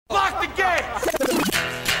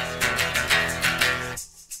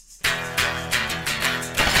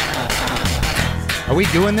Are we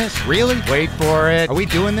doing this? Really? Wait for it. Are we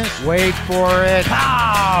doing this? Wait for it.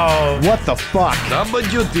 Pow! What the fuck?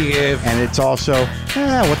 WTF. And it's also,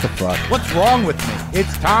 what the fuck? What's wrong with me?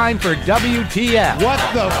 It's time for WTF. What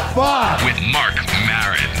the fuck? With Marc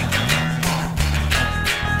Maron.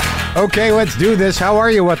 Okay, let's do this. How are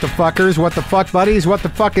you, what the fuckers? What the fuck buddies? What the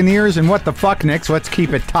fucking ears? And what the fuck nicks? Let's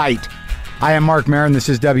keep it tight. I am Marc Maron. This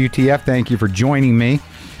is WTF. Thank you for joining me.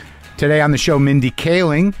 Today on the show, Mindy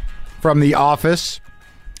Kaling from The Office.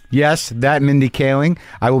 Yes, that Mindy Kaling.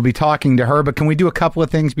 I will be talking to her, but can we do a couple of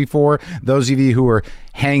things before? Those of you who are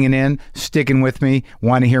hanging in, sticking with me,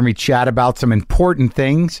 want to hear me chat about some important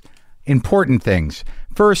things? Important things.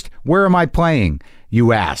 First, where am I playing,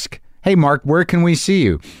 you ask? Hey, Mark, where can we see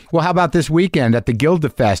you? Well, how about this weekend at the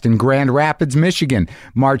Gildafest in Grand Rapids, Michigan?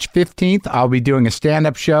 March 15th, I'll be doing a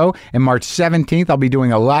stand-up show, and March 17th, I'll be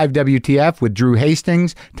doing a live WTF with Drew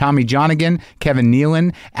Hastings, Tommy Johnigan, Kevin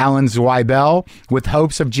Nealon, Alan Zweibel, with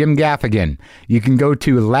hopes of Jim Gaffigan. You can go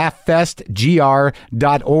to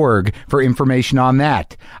laughfestgr.org for information on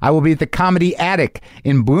that. I will be at the Comedy Attic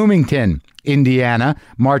in Bloomington, Indiana,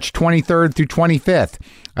 March 23rd through 25th.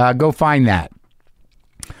 Go find that.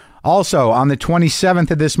 Also, on the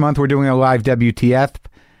 27th of this month, we're doing a live WTF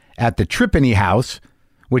at the Tripany House,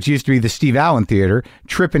 which used to be the Steve Allen Theater,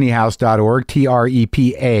 tripanyhouse.org,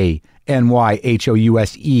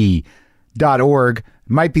 trepanyhouse.org.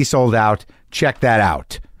 Might be sold out. Check that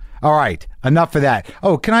out. All right, enough of that.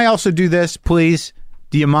 Oh, can I also do this, please?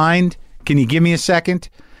 Do you mind? Can you give me a second?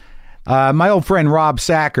 My old friend Rob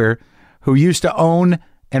Sacker, who used to own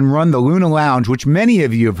and run the Luna Lounge, which many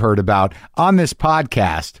of you have heard about on this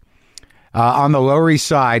podcast, on the Lower East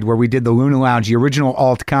Side, where we did the Luna Lounge, the original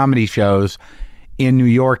alt comedy shows in New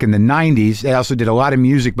York in the 90s. They also did a lot of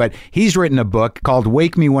music, but he's written a book called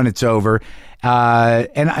Wake Me When It's Over,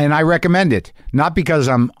 and I recommend it. Not because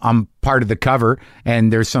I'm part of the cover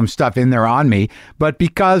and there's some stuff in there on me, but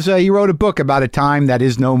because he wrote a book about a time that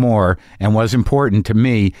is no more and was important to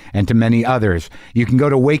me and to many others. You can go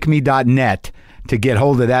to wakeme.net to get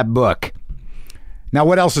hold of that book. Now,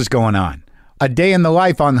 what else is going on? A Day in the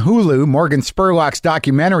Life on Hulu, Morgan Spurlock's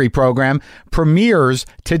documentary program, premieres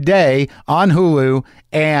today on Hulu,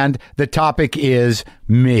 and the topic is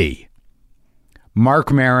me.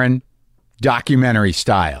 Marc Maron, documentary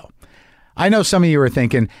style. I know some of you are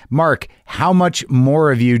thinking, Mark, how much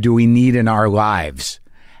more of you do we need in our lives?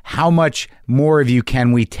 How much more of you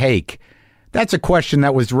can we take? That's a question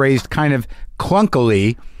that was raised kind of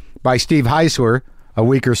clunkily by Steve Heisler a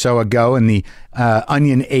week or so ago in the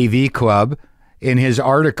Onion AV Club in his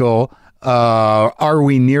article, Are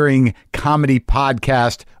We Nearing Comedy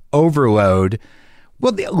Podcast Overload?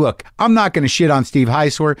 Well, look, I'm not going to shit on Steve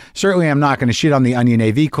Heisler. Certainly, I'm not going to shit on the Onion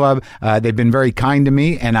AV Club. They've been very kind to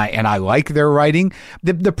me, and I like their writing.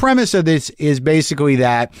 The premise of this is basically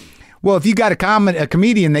that, well, if you got a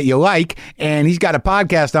comedian that you like, and he's got a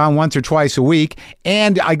podcast on once or twice a week,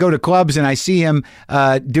 and I go to clubs and I see him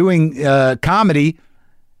doing comedy,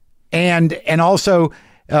 and also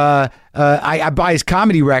I buy his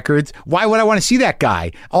comedy records, why would I want to see that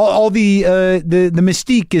guy? All the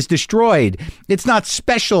mystique is destroyed. It's not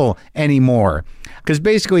special anymore. Because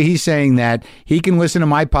basically he's saying that he can listen to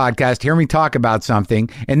my podcast, hear me talk about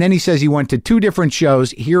something, and then he says he went to 2 different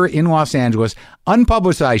shows here in Los Angeles,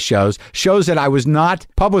 unpublicized shows that I was not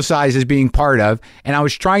publicized as being part of, and I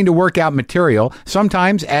was trying to work out material.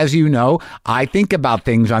 Sometimes, as you know, I think about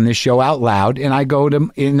things on this show out loud, and I go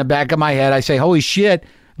to, in the back of my head, I say, holy shit,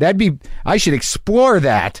 I should explore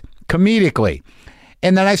that comedically.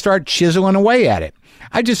 And then I start chiseling away at it.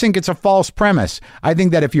 I just think it's a false premise. I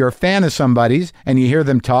think that if you're a fan of somebody's and you hear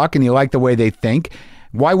them talk and you like the way they think,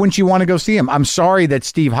 why wouldn't you want to go see him? I'm sorry that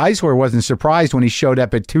Steve Heisler wasn't surprised when he showed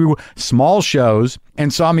up at 2 small shows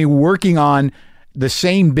and saw me working on the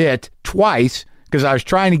same bit twice, because I was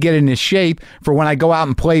trying to get into shape for when I go out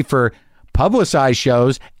and play for publicized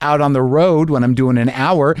shows out on the road when I'm doing an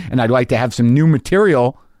hour and I'd like to have some new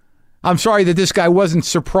material. I'm sorry that this guy wasn't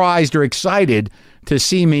surprised or excited to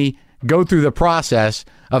see me go through the process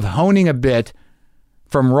of honing a bit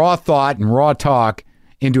from raw thought and raw talk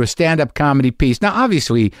into a stand-up comedy piece. Now,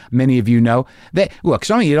 obviously, many of you know that, look,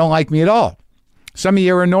 some of you don't like me at all. Some of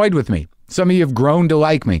you are annoyed with me. Some of you have grown to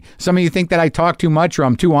like me. Some of you think that I talk too much or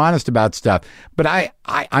I'm too honest about stuff. But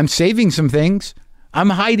I'm saving some things. I'm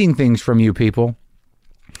hiding things from you people.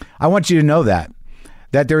 I want you to know that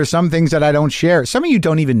there are some things that I don't share. Some of you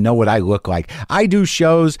don't even know what I look like. I do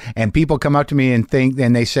shows and people come up to me and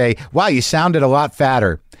they say, wow, you sounded a lot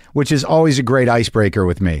fatter, which is always a great icebreaker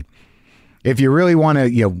with me. If you really want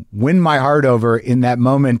to, win my heart over in that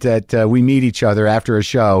moment that we meet each other after a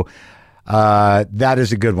show, That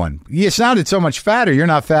is a good one. You sounded so much fatter. You're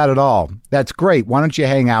not fat at all. That's great. Why don't you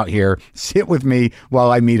hang out here, sit with me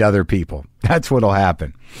while I meet other people? That's what'll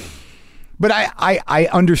happen. But I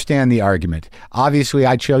understand the argument. Obviously,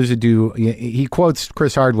 I chose to do. He quotes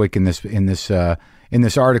Chris Hardwick in this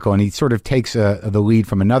article, and he sort of takes the lead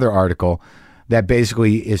from another article that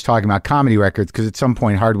basically is talking about comedy records. Because at some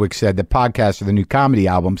point, Hardwick said that podcasts are the new comedy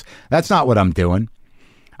albums. That's not what I'm doing.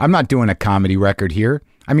 I'm not doing a comedy record here.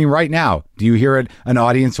 I mean, right now, do you hear an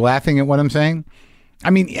audience laughing at what I'm saying? I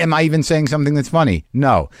mean, am I even saying something that's funny?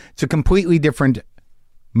 No. It's a completely different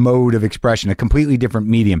mode of expression, a completely different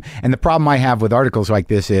medium. And the problem I have with articles like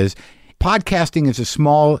this is podcasting is a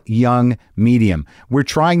small, young medium. We're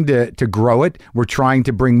trying to grow it. We're trying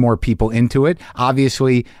to bring more people into it.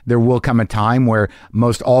 Obviously, there will come a time where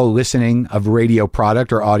most all listening of radio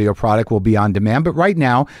product or audio product will be on demand. But right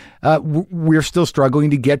now, we're still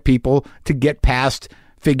struggling to get people to get past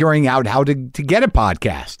figuring out how to get a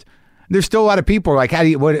podcast. There's still a lot of people like, a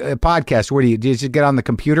podcast? Where do you just get on the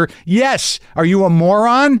computer? Yes. Are you a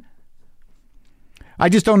moron? I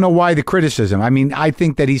just don't know why the criticism. I mean, I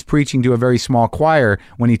think that he's preaching to a very small choir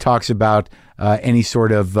when he talks about any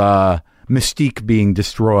sort of mystique being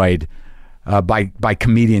destroyed by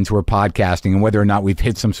comedians who are podcasting and whether or not we've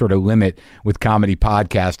hit some sort of limit with comedy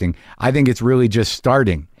podcasting. I think it's really just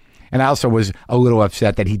starting. And I also was a little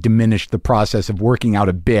upset that he diminished the process of working out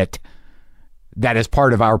a bit that is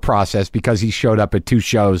part of our process because he showed up at two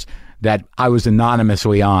shows that I was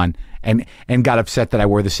anonymously on and got upset that I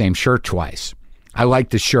wore the same shirt twice. I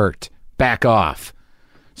like the shirt. Back off.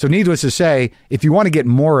 So needless to say, if you want to get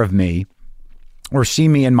more of me or see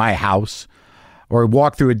me in my house or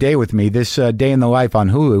walk through a day with me, this Day in the Life on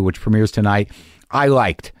Hulu, which premieres tonight, I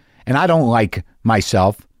liked. And I don't like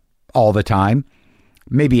myself all the time.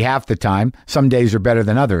 Maybe half the time. Some days are better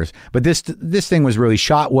than others. But this thing was really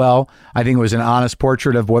shot well. I think it was an honest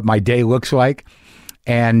portrait of what my day looks like.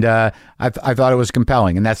 And I thought it was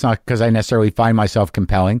compelling. And that's not because I necessarily find myself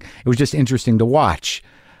compelling. It was just interesting to watch.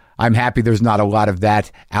 I'm happy there's not a lot of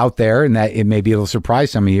that out there and that maybe it'll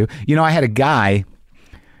surprise some of you. You know, I had a guy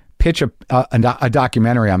pitch a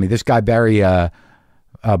documentary on me. This guy, Barry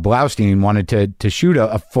Blaustein, wanted to shoot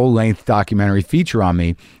a full-length documentary feature on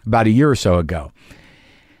me about a year or so ago.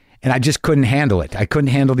 And I just couldn't handle it. I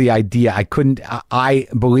couldn't handle the idea. I,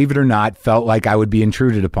 believe it or not, felt like I would be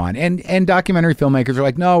intruded upon. And documentary filmmakers are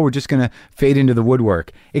like, no, we're just going to fade into the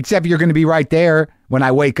woodwork. Except you're going to be right there when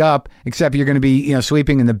I wake up. Except you're going to be,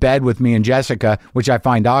 sleeping in the bed with me and Jessica, which I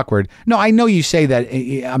find awkward. No, I know you say that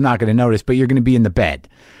I'm not going to notice, but you're going to be in the bed.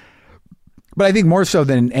 But I think more so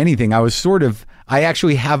than anything, I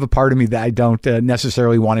actually have a part of me that I don't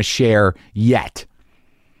necessarily want to share yet.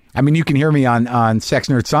 I mean, you can hear me on Sex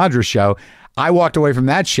Nerd Sandra's show. I walked away from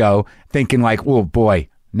that show thinking like, oh boy,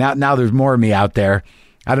 now there's more of me out there.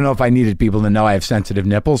 I don't know if I needed people to know I have sensitive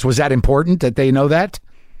nipples. Was that important that they know that?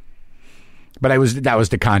 But that was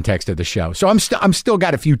the context of the show. So I'm still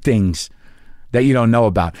got a few things that you don't know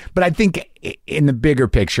about. But I think in the bigger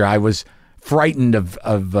picture, I was frightened of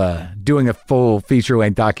doing a full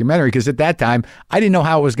feature-length documentary because at that time, I didn't know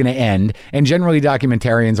how it was going to end. And generally,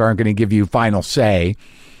 documentarians aren't going to give you final say.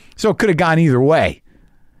 So it could have gone either way.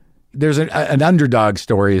 There's an underdog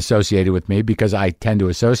story associated with me because I tend to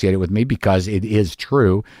associate it with me because it is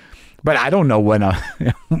true. But I don't know when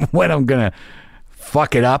I'm going to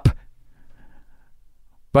fuck it up.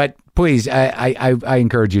 But please, I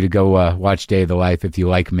encourage you to go watch Day of the Life if you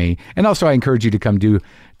like me. And also I encourage you to come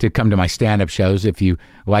to my stand-up shows if you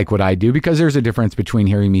like what I do, because there's a difference between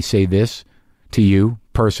hearing me say this to you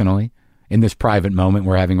personally in this private moment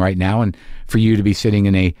we're having right now, and for you to be sitting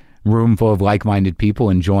in a room full of like-minded people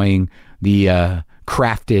enjoying the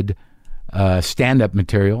crafted stand-up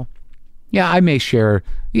material. Yeah, I may share.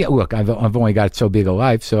 Yeah, look, I've only got so big a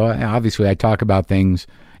life, so obviously I talk about things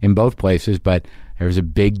in both places, but there's a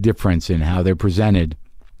big difference in how they're presented,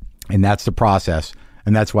 and that's the process,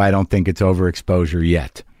 and that's why I don't think it's overexposure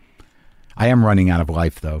yet. I am running out of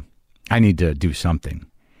life, though. I need to do something.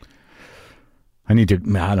 I need to,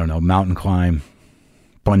 I don't know, mountain climb,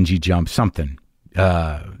 bungee jump, something.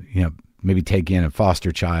 Maybe take in a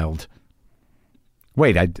foster child.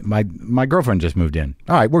 Wait, my girlfriend just moved in.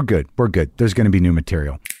 All right, we're good. We're good. There's going to be new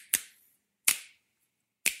material.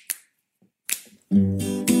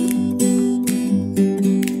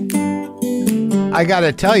 I got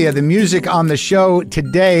to tell you, the music on the show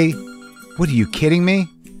today, what, are you kidding me?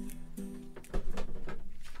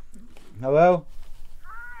 Hello?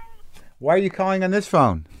 Why are you calling on this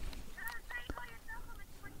phone?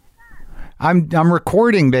 I'm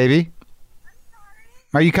recording, baby. I'm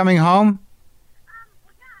sorry. Are you coming home?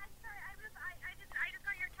 Yeah, I'm sorry. I just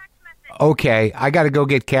got your text message. Okay, I got to go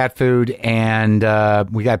get cat food, and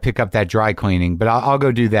we got to pick up that dry cleaning. But I'll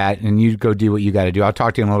go do that, and you go do what you got to do. I'll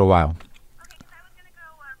talk to you in a little while. Okay, because I was going to go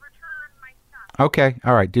return my stuff. Okay,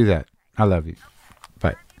 all right, do that. I love you.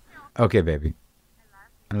 Bye. Okay, baby.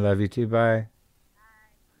 I love you too. Bye.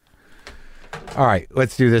 All right,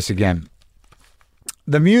 let's do this again.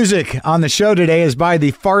 The music on the show today is by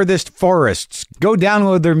The Farthest Forests. Go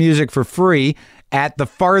download their music for free at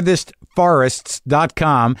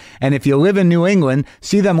thefarthestforests.com. And if you live in New England,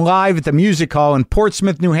 see them live at the Music Hall in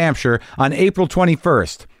Portsmouth, New Hampshire on April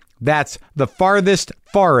 21st. That's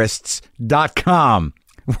thefarthestforests.com.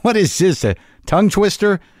 What is this, a tongue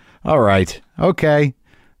twister? All right. Okay.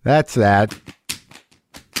 That's that.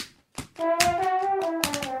 That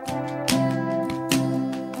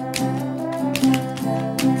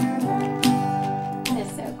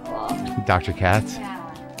is so cool. Dr. Katz?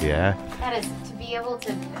 Yeah. Yeah. That is, to be able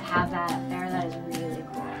to have that up there, that is really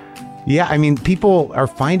cool. Yeah, I mean, people are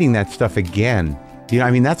finding that stuff again. You know,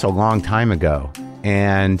 I mean, that's a long time ago.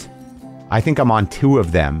 And I think I'm on 2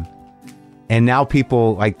 of them. And now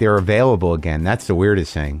people, like, they're available again. That's the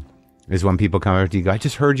weirdest thing, is when people come over to you, go, I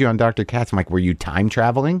just heard you on Dr. Katz. I'm like, were you time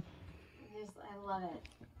traveling? I love it.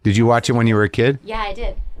 Did you watch it when you were a kid? Yeah, I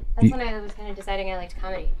did. That's when I was kind of deciding I liked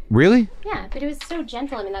comedy. Really? Yeah, but it was so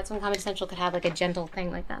gentle. I mean, that's when Comedy Central could have like a gentle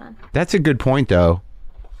thing like that on. That's a good point, though,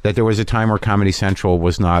 that there was a time where Comedy Central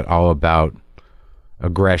was not all about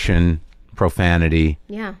aggression, profanity,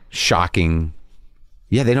 shocking.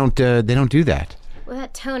 Yeah, they don't do that. Well,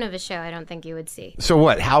 that tone of a show, I don't think you would see. So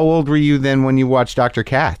what? How old were you then when you watched Dr.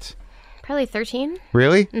 Katz? Probably 13.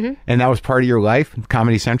 Really? Mm-hmm. And that was part of your life?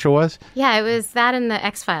 Comedy Central was? Yeah, it was that and the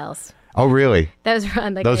X-Files. Oh, really? That was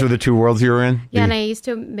around like Those were the 2 worlds you were in? Yeah, and I used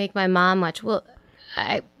to make my mom watch. Well,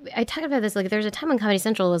 I talked about this. Like, there was a time when Comedy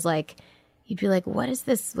Central was like, you'd be like, what is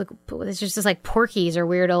this? Like, it's just like Porky's or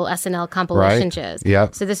weird old SNL compilation shows. Yeah.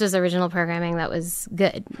 So this was original programming that was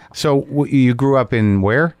good. So you grew up in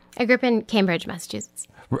where? I grew up in Cambridge, Massachusetts.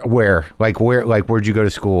 Where? Like, where'd you go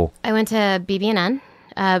to school? I went to BB&N,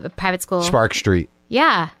 a private school. Spark Street.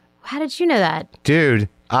 Yeah. How did you know that? Dude,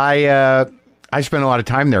 I spent a lot of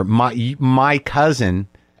time there. My cousin,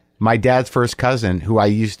 my dad's first cousin, who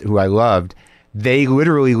I loved, they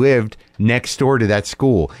literally lived next door to that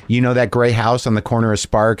school. You know that gray house on the corner of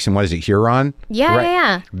Sparks and what is it, Huron? Yeah, right?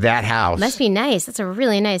 yeah. That house. Must be nice. That's a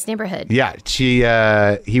really nice neighborhood. Yeah,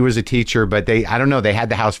 he was a teacher, but I don't know, they had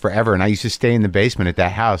the house forever, and I used to stay in the basement at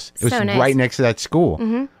that house. It was so nice. Right next to that school.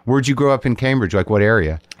 Mm-hmm. Where'd you grow up in Cambridge? Like what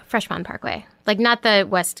area? Fresh Pond Parkway. Like not the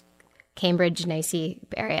West Cambridge, Nicey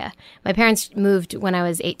area. My parents moved when I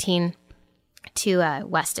was 18 to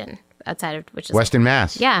Weston, outside of which is Weston,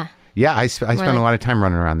 Mass. Yeah. Yeah, I spent a lot of time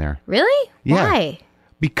running around there. Really? Yeah. Why?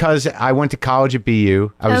 Because I went to college at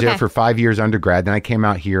BU. I was there for 5 years undergrad. Then I came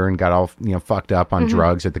out here and got all fucked up on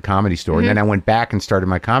drugs at the Comedy Store. And then I went back and started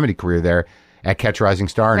my comedy career there at Catch a Rising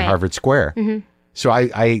Star in Harvard Square. So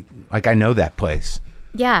I know that place.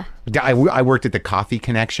 Yeah. I worked at the Coffee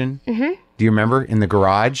Connection. Do you remember? In the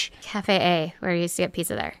garage? Cafe A, where you used to get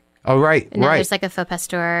pizza there. Oh, right, And now right. there's like a faux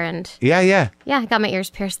pastor and... Yeah. Yeah, I got my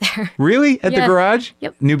ears pierced there. Really? At the garage?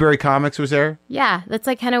 Yep. Newberry Comics was there? Yeah, that's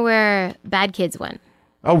like kind of where Bad Kids went.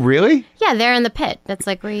 Oh, really? Yeah, there in the pit. That's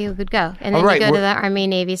like where you would go. And then you go to the Army,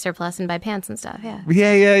 Navy surplus and buy pants and stuff, yeah.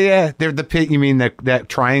 Yeah. There, the pit, you mean that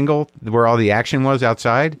triangle where all the action was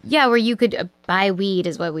outside? Yeah, where you could buy weed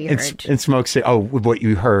is what we heard. And smoke, what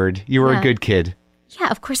you heard. You were a good kid. Yeah,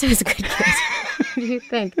 of course I was a good kid. What do you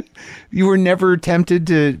think? You were never tempted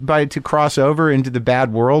to cross over into the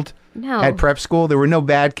bad world? No. At prep school? There were no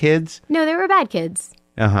bad kids? No, they were bad kids.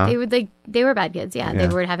 Uh-huh. They were bad kids, yeah. They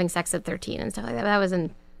were having sex at 13 and stuff like that. That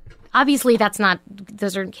wasn't... Obviously,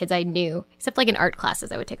 those aren't kids I knew. Except like in art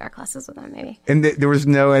classes. I would take art classes with them, maybe. And there was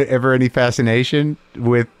ever any fascination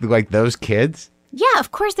with, like, those kids? Yeah,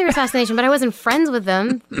 of course there was fascination, but I wasn't friends with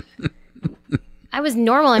them. I was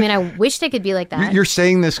normal. I mean, I wished I could be like that. You're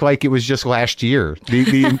saying this like it was just last year.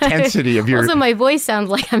 The intensity of your... Also, my voice sounds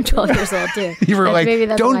like I'm 12 years old, too. You were like,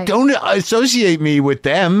 don't associate me with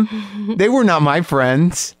them. They were not my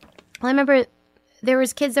friends. Well, I remember there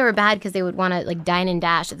was kids that were bad because they would want to like dine and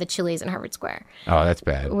dash at the Chili's in Harvard Square. Oh, that's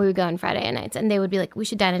bad. We would go on Friday nights, and they would be like, we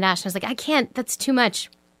should dine and dash. And I was like, I can't. That's too much.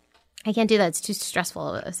 I can't do that. It's too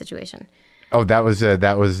stressful a situation. Oh, that was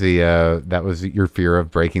your fear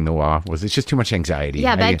of breaking the law. It's just too much anxiety?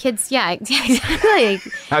 Yeah, bad kids. Yeah, exactly.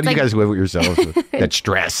 How do you guys live with yourselves with that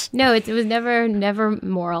stress? No, it was never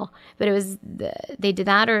moral. But it was they did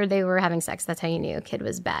that, or they were having sex. That's how you knew a kid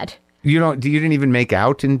was bad. You didn't even make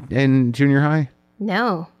out in junior high?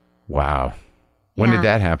 No. Wow. When did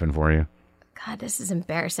that happen for you? God, this is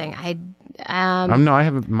embarrassing. No, I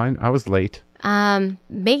haven't. Mine. I was late.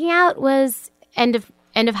 Making out was end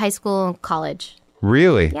of high school and college.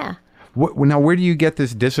 Really? Yeah. Now, where do you get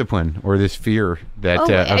this discipline or this fear that?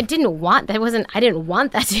 I didn't want that. I didn't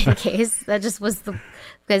want that to be the case. That just was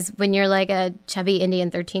because when you're like a chubby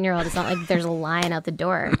Indian 13-year-old, it's not like there's a line out the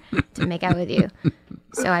door to make out with you.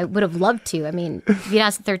 So I would have loved to. I mean, if you'd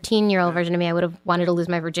asked a 13-year-old version of me, I would have wanted to lose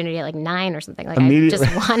my virginity at like 9 or something. Like I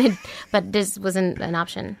just wanted, but this wasn't an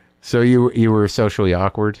option. So you were socially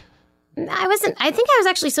awkward? I wasn't. I think I was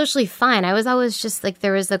actually socially fine. I was always just like,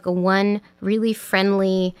 there was like a one really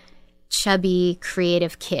friendly, chubby,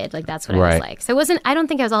 creative kid. Like that's what I was like. So I don't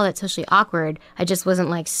think I was all that socially awkward. I just wasn't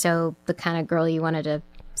like the kind of girl you wanted to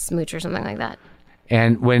smooch or something like that.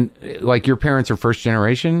 And when, like, your parents are first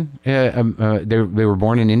generation, they were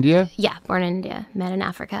born in India? Yeah, born in India. Met in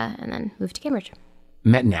Africa and then moved to Cambridge.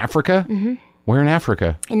 Met in Africa? Mm-hmm. Where in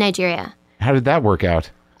Africa? In Nigeria. How did that work out?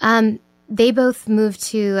 They both moved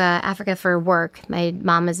to Africa for work. My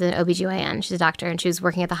mom is an OBGYN. She's a doctor, and she was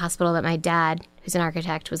working at the hospital that my dad, who's an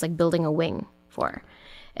architect, was like building a wing for.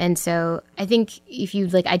 And so I think if you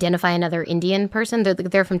like identify another Indian person,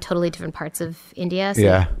 they're from totally different parts of India.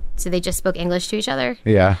 So they just spoke English to each other.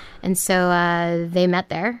 Yeah. And so they met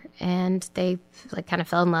there, and they like kind of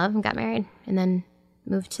fell in love and got married, and then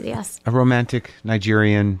moved to the US. A romantic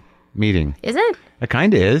Nigerian meeting. Is it? It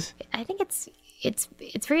kind of is. I think it's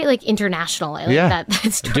very like international. I like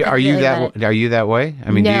that story. Are you that way?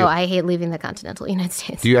 I mean, no, I hate leaving the continental United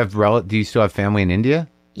States. Do you still have family in India?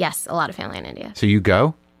 Yes, a lot of family in India. So you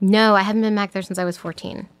go? No, I haven't been back there since I was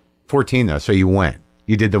 14. 14 though, so you went.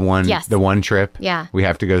 You did the one trip? Yeah. We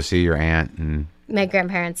have to go see your aunt and my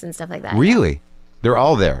grandparents and stuff like that. Really? Yeah. They're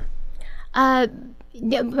all there?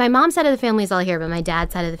 My mom's side of the family is all here, but my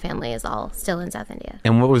dad's side of the family is all still in South India.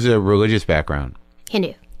 And what was the religious background?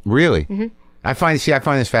 Hindu. Really? Mm-hmm. I find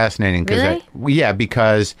this fascinating. Really?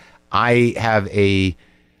 Because I have an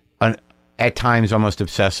at times almost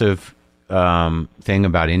obsessive thing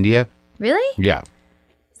about India. Really? Yeah.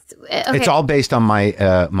 Okay. It's all based on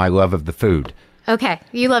my my love of the food. Okay,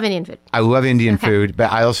 you love Indian food. I love Indian food,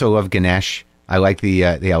 but I also love Ganesh. I like the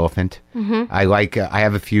elephant. Mm-hmm. I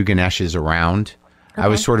have a few Ganeshes around. Okay. I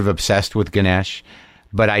was sort of obsessed with Ganesh,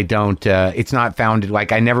 but I don't. It's not found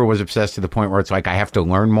like I never was obsessed to the point where it's like I have to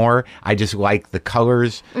learn more. I just like the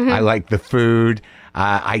colors. Mm-hmm. I like the food.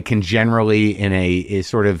 I can generally, in a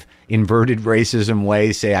sort of inverted racism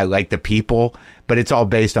way, say I like the people, but it's all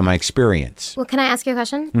based on my experience. Well, can I ask you a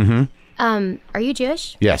question? Mm-hmm. Are you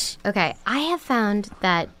Jewish? Yes. Okay. I have found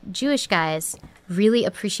that Jewish guys really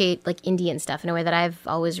appreciate like Indian stuff in a way that I've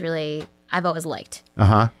always liked.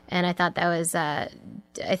 Uh-huh. And I thought that was, I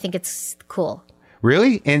think it's cool.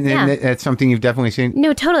 Really? And that's something you've definitely seen?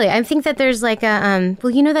 No, totally. I think that there's like a,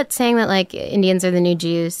 well, you know that saying that like Indians are the new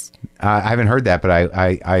Jews? I haven't heard that, but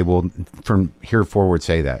I will from here forward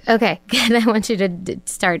say that. Okay. Good. I want you to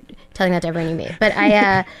start telling that to everyone you meet. But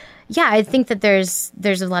I think that there's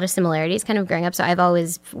a lot of similarities kind of growing up. So I've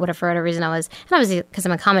always, for whatever reason, and obviously because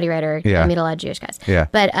I'm a comedy writer, I meet a lot of Jewish guys. Yeah.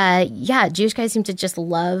 But Jewish guys seem to just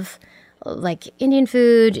love like Indian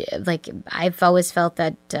food. Like I've always felt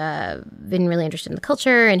that been really interested in the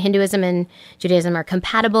culture, and Hinduism and Judaism are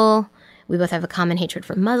compatible. We both have a common hatred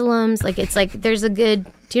for Muslims. Like it's like there's a good,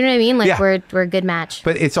 do you know what I mean? Like we're a good match.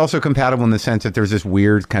 But it's also compatible in the sense that there's this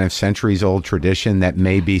weird kind of centuries old tradition that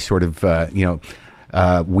may be sort of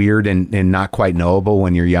weird and not quite knowable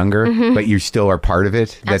when you're younger, but you still are part of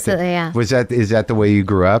it. Absolutely, yeah. Is that the way you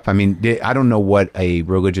grew up? I mean, I don't know what a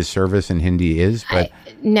religious service in Hindi is, but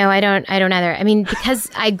no, I don't either. I mean, because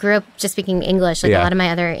I grew up just speaking English, like a lot of my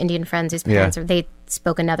other Indian friends whose parents they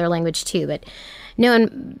spoke another language too. But no,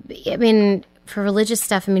 and I mean, for religious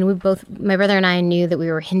stuff, I mean, my brother and I knew that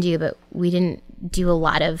we were Hindu, but we didn't do a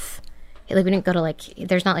lot of, like, we didn't go to like,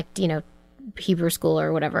 there's not like, Hebrew school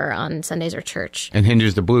or whatever on Sundays or church. And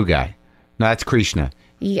Hindu's the blue guy. No, that's Krishna.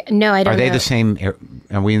 Yeah, no, I don't know. Are they the same?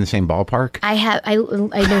 Are we in the same ballpark? I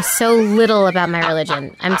know so little about my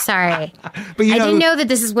religion. I'm sorry. But I didn't know that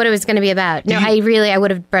this is what it was going to be about. No, I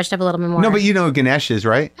would have brushed up a little bit more. No, but you know who Ganesh is,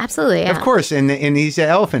 right? Absolutely, yeah. Of course, and he's an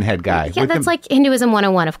elephant head guy. Yeah, that's like Hinduism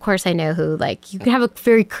 101. Of course I know who, like, you can have a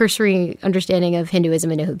very cursory understanding of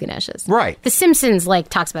Hinduism and know who Ganesh is. Right. The Simpsons, like,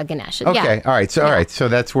 talks about Ganesh. Okay, all right. So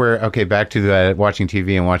that's where, back to the watching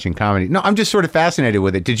TV and watching comedy. No, I'm just sort of fascinated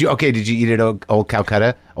with it. Did you eat at Old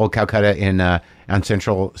Calcutta? Old Calcutta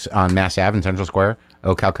on Mass Ave in Central Square?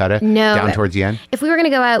 Old Calcutta? No. Down towards the end? If we were going to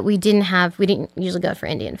go out, we didn't usually go for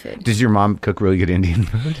Indian food. Does your mom cook really good Indian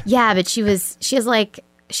food? Yeah, but she has like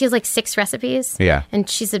 6 recipes. Yeah. And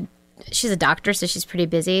she's a doctor, so she's pretty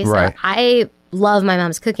busy. Right. So love my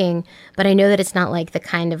mom's cooking, but I know that it's not like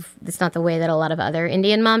it's not the way that a lot of other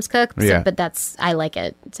Indian moms cook. So, Yeah. But I like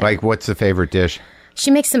it. So. Like, what's the favorite dish?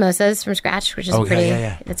 She makes samosas from scratch, which is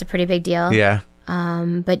yeah. that's a pretty big deal. Yeah.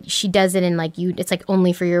 But she does it in like it's like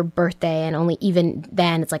only for your birthday, and only even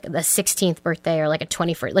then it's like the 16th birthday or like a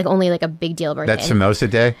 21st, like only like a big deal birthday. That's samosa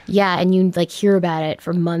day? Yeah, and you like hear about it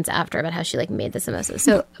for months after about how she like made the samosas.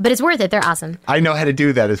 So, but it's worth it. They're awesome. I know how to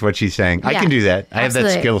do that, is what she's saying. I Yeah, can do that. I have that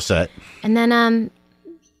absolutely. skill set. And then,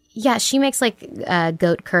 yeah, she makes like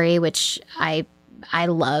goat curry, which I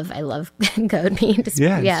love. I love goat meat. It's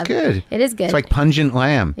good. It is good. It's like pungent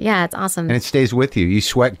lamb. Yeah, it's awesome. And it stays with you. You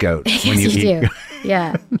sweat goat when Yes, you eat. do.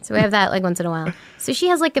 Yeah. So we have that like once in a while. So she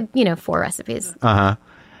has like 4 recipes.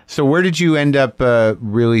 So where did you end up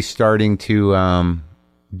really starting to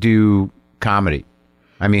do comedy?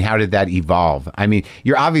 I mean, how did that evolve? I mean,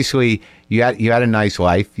 you're obviously you had a nice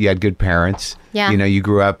life. You had good parents. Yeah. You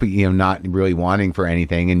grew up not really wanting for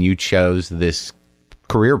anything, and you chose this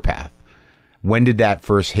career path. When did that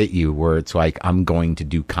first hit you where it's like, I'm going to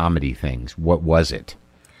do comedy things? What was it?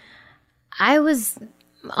 I was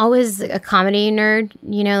always a comedy nerd.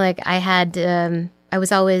 Like I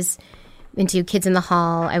was always into Kids in the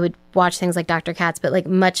Hall. I would watch things like Dr. Katz, but like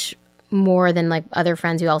much more than like other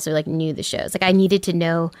friends who also like knew the shows. Like I needed to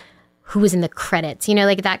know who was in the credits,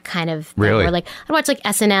 like that kind of thing. Really? Where like I'd watch like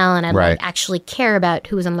SNL and I'd Right. like actually care about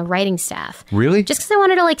who was on the writing staff. Really? Just because I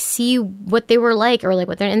wanted to like see what they were like or like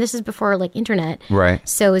what they're, and this is before like internet. Right.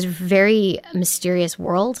 So it was a very mysterious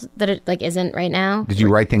world that it like isn't right now. Did you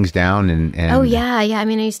write things down and Oh yeah. I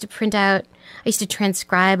mean, I used to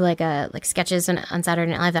transcribe like sketches on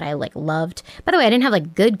Saturday Night Live that I like loved. By the way, I didn't have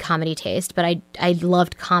like good comedy taste, but I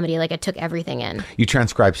loved comedy. Like I took everything in. You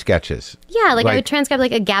transcribe sketches? Yeah, like I would transcribe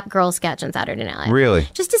like a Gap Girl sketch on Saturday Night Live. Really?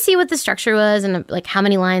 Just to see what the structure was and like how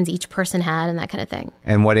many lines each person had and that kind of thing.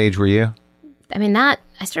 And what age were you? I mean, I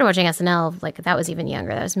started watching SNL like that was even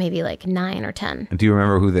younger. That was maybe like 9 or 10. Do you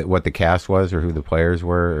remember what the cast was or who the players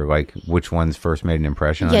were or like which ones first made an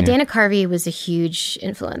impression on you? Yeah, Dana Carvey was a huge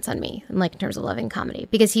influence on me, like in terms of loving comedy,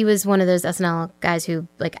 because he was one of those SNL guys who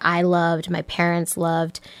like I loved, my parents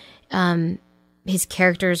loved. His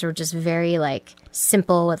characters were just very like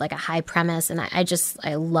simple with like a high premise, and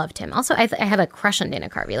I loved him. Also, I have a crush on Dana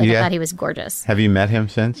Carvey. Like I thought he was gorgeous. Have you met him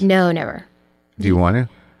since? No, never. Do you want to?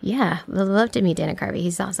 Yeah, I'd love to meet Dana Carvey.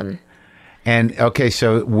 He's awesome. And okay,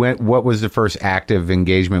 so what was the first active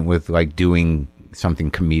engagement with like doing something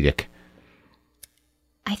comedic?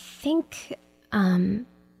 I think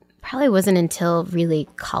probably wasn't until really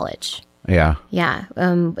college. Yeah. Yeah,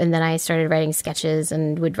 and then I started writing sketches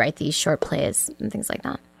and would write these short plays and things like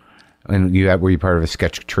that. And were you part of a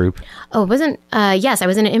sketch troupe Oh, it wasn't. Yes, I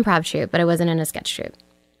was in an improv troupe, but I wasn't in a sketch troupe.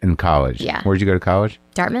 in college? Yeah. Where'd you go to college?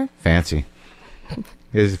 Dartmouth. Fancy.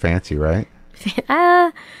 It is fancy, right?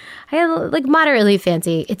 I like moderately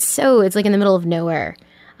fancy. It's like in the middle of nowhere.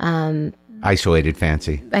 Isolated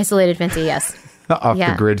fancy. Isolated fancy, yes. Off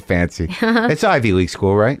the grid fancy. It's Ivy League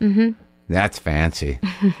school, right? Mm-hmm. That's fancy.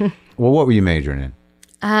 Well, what were you majoring in?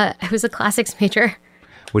 I was a classics major.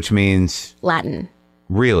 Which means Latin.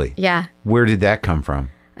 really? Yeah. Where did that come from?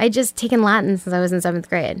 I'd just taken Latin since I was in 7th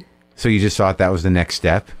grade. So you just thought that was the next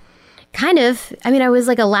step? Kind of. I mean, I was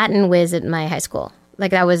like a Latin whiz at my high school.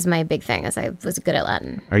 Like that was my big thing, as I was good at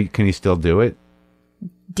Latin. Can you still do it?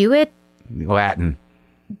 Do it? Latin.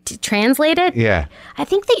 Translate it? Yeah.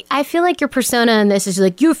 I feel like your persona in this is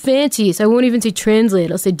like, you're fancy, so I won't even say translate.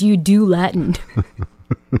 I'll say, do you do Latin?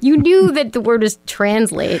 You knew that the word is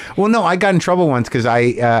translate. Well, no, I got in trouble once because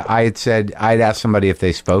I had said I'd asked somebody if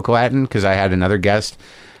they spoke Latin because I had another guest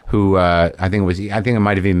who I think it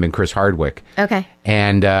might have even been Chris Hardwick. Okay.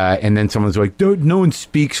 And then someone's like, no one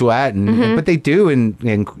speaks Latin, but they do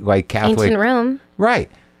in like Catholic, Ancient Rome. right?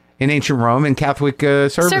 In ancient Rome and Catholic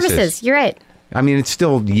services. You're right. I mean, it's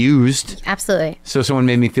still used. Absolutely. So someone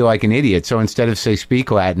made me feel like an idiot. So instead of say speak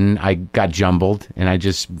Latin, I got jumbled and I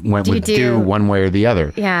just went with do one way or the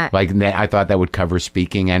other. Yeah. Like I thought that would cover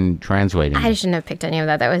speaking and translating. I shouldn't have picked any of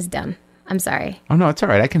that. That was dumb. I'm sorry. Oh, no, it's all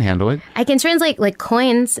right. I can handle it. I can translate like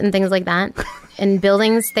coins and things like that. In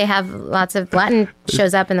buildings, they have lots of Latin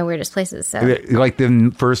shows up in the weirdest places. So, like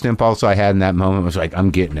the first impulse I had in that moment was like,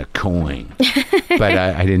 I'm getting a coin. But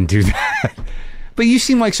I didn't do that. But you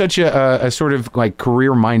seem like such a sort of like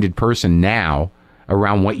career-minded person now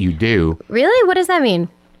around what you do. Really? What does that mean?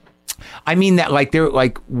 I mean that like they're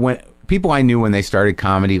like when people I knew when they started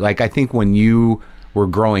comedy, like I think when you were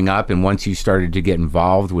growing up and once you started to get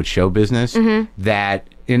involved with show business, that,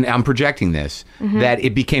 and I'm projecting this, that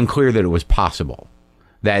it became clear that it was possible.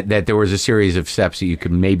 That there was a series of steps that you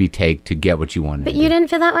could maybe take to get what you wanted. But you didn't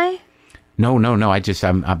feel that way? No.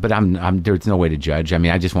 I'm. There's no way to judge. I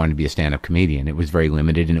mean, I just wanted to be a stand-up comedian. It was very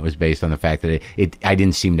limited, and it was based on the fact that I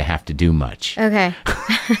didn't seem to have to do much. Okay.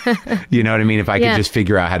 You know what I mean? If I could just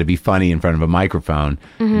figure out how to be funny in front of a microphone,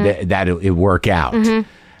 that it'd work out.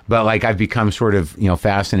 But like I've become sort of,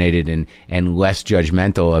 fascinated and less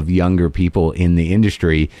judgmental of younger people in the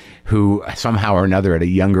industry who somehow or another at a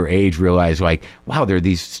younger age realize like, wow, there are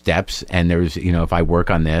these steps and there's, if I work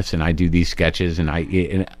on this and I do these sketches and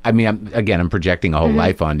I'm projecting a whole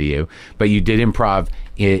life onto you, but you did improv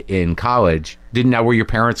in college. Were your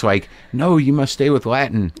parents like, no, you must stay with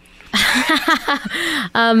Latin?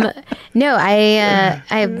 No,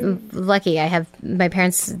 I'm lucky. I have my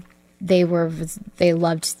parents. They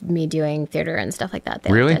loved me doing theater and stuff like that.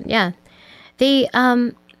 Really? Yeah. They,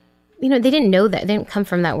 they didn't know that. They didn't come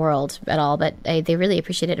from that world at all, but they really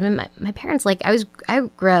appreciated it. I mean, my parents, I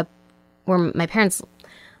grew up where my parents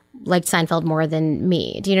liked Seinfeld more than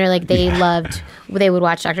me. Do you know, they would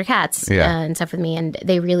watch Dr. Katz and stuff with me, and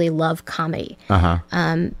they really love comedy.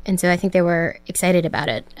 And so I think they were excited about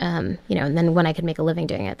it. And then when I could make a living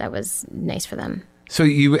doing it, that was nice for them. So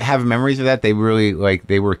you have memories of that? They really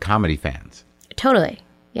they were comedy fans. Totally.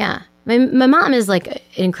 Yeah. My mom is like an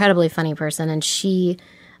incredibly funny person, and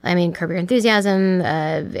Curb Your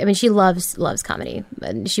Enthusiasm. She loves comedy.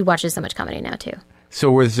 She watches so much comedy now too. So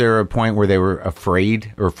was there a point where they were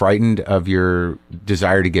afraid or frightened of your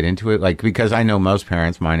desire to get into it? Like, because I know most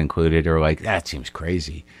parents, mine included, are like, that seems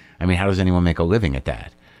crazy. I mean, how does anyone make a living at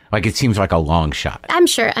that? Like, it seems like a long shot. I'm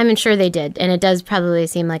sure they did. And it does probably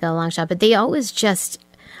seem like a long shot. But they always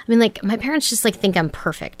my parents just think I'm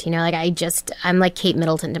perfect. I'm like Kate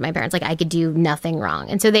Middleton to my parents. Like, I could do nothing wrong.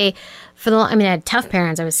 And so I had tough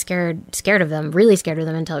parents. I was scared of them, really scared of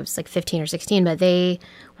them until I was 15 or 16. But they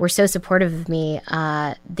were so supportive of me.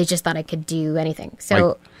 They just thought I could do anything. So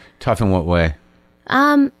like, tough in what way?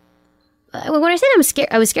 When I said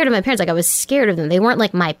I was scared of my parents, I was scared of them. They weren't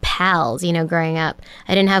like my pals, growing up.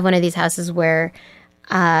 I didn't have one of these houses where,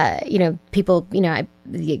 people,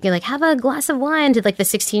 have a glass of wine to the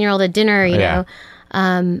 16-year-old at dinner, you know.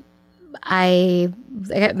 My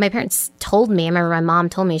parents told me, I remember my mom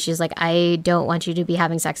told me, she's like, I don't want you to be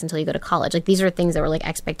having sex until you go to college. Like, these are things that were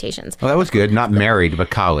expectations. Well, that was good. Not married, but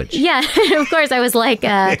college. Yeah. Of course. I was like,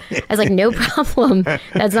 no problem.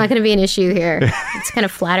 That's not going to be an issue here. It's kind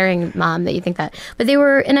of flattering, Mom, that you think that. But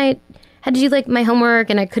and I had to do my homework,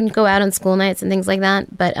 and I couldn't go out on school nights and things like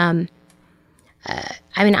that. But,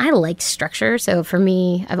 I like structure. So for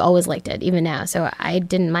me, I've always liked it, even now. So I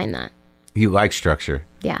didn't mind that. You like structure?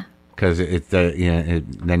 Yeah. Because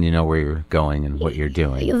then you know where you're going and what you're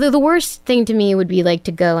doing. The worst thing to me would be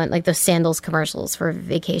to go on those sandals commercials for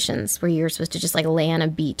vacations where you're supposed to just lay on a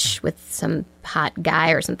beach with some hot guy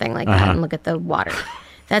or something like that and look at the water.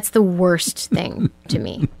 That's the worst thing to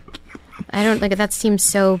me. I don't that seems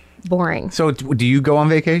so boring. So do you go on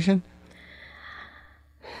vacation?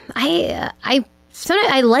 I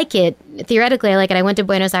like it. Theoretically, I like it. I went to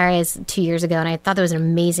Buenos Aires 2 years ago, and I thought that was an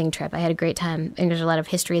amazing trip. I had a great time, and there's a lot of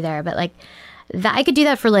history there. But I could do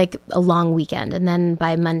that for a long weekend, and then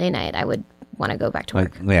by Monday night, I would want to go back to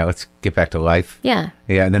work. Let's get back to life. Yeah.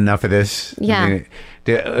 Yeah, and enough of this. Yeah.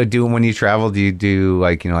 When you travel, do you do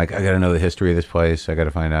I got to know the history of this place. I got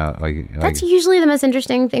to find out. That's usually the most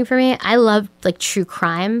interesting thing for me. I love true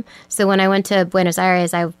crime. So when I went to Buenos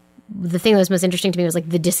Aires, the thing that was most interesting to me was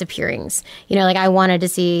the disappearings. I wanted to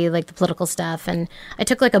see the political stuff, and I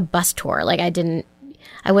took a bus tour.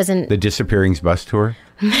 I wasn't the disappearings bus tour.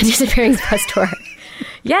 The disappearings bus tour.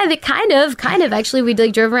 Yeah, they kind of actually we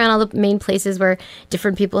drove around all the main places where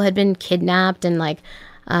different people had been kidnapped, and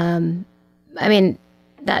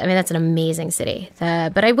that's an amazing city.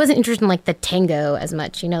 But I wasn't interested in the tango as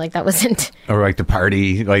much. That wasn't. Or the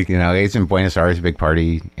party, it's in Buenos Aires, a big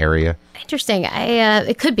party area. Interesting.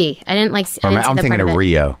 It could be. I didn't I'm thinking of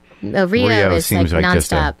Rio. Oh, Rio is seems like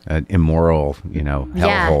nonstop. Just an immoral,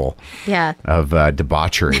 hellhole of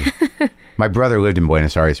debauchery. My brother lived in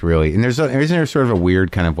Buenos Aires, really, and isn't there sort of a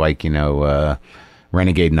weird kind of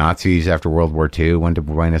renegade Nazis after World War II went to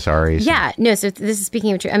Buenos Aires? Yeah, no. So this is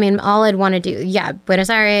speaking of true. All I'd want to do, Buenos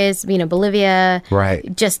Aires, Bolivia,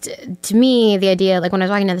 right? Just to me, the idea, when I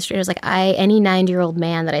was walking down the street, I was like, any 90-year-old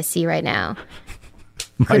man that I see right now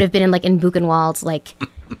could have been in Buchenwald,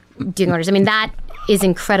 doing orders. That is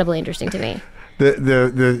incredibly interesting to me.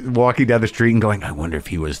 The walking down the street and going, I wonder if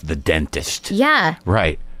he was the dentist. Yeah,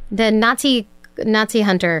 right. The Nazi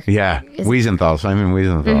hunter. Yeah, Simon Wiesenthal.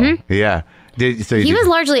 Mm-hmm. Yeah. He was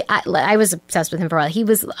largely, I was obsessed with him for a while. He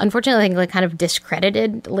was, unfortunately, kind of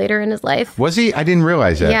discredited later in his life. Was he? I didn't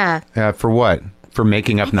realize that. Yeah. For what? For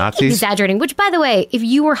making up Nazis? Exaggerating. Which, by the way, if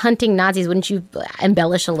you were hunting Nazis, wouldn't you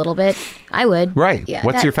embellish a little bit? I would. Right. Yeah,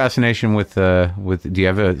 What's your fascination with? Do you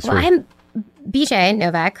have a sort of? BJ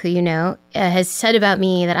Novak, who you know, has said about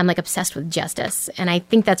me that I'm like obsessed with justice, and I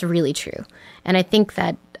think that's really true. And I think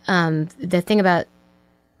that the thing about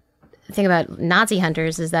Nazi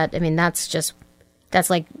hunters is that, I mean, that's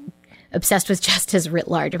like obsessed with justice writ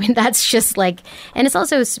large. I mean, that's just like, and it's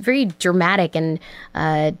also very dramatic and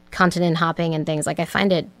continent hopping and things. Like, I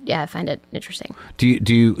find it interesting. Do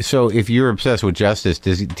you? So, if you're obsessed with justice,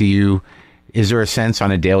 is there a sense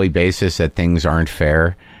on a daily basis that things aren't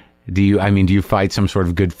fair? Do you fight some sort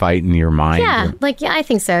of good fight in your mind? Yeah, I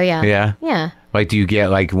think so. Yeah. Yeah. Yeah. Like, do you get,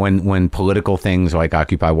 like, when political things like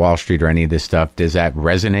Occupy Wall Street or any of this stuff, does that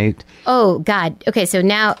resonate? Oh God. Okay, so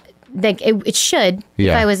now. Like it should.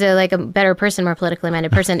 Yeah. If I was a better person, more politically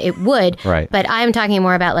minded person, it would. Right. But I'm talking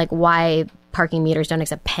more about like why parking meters don't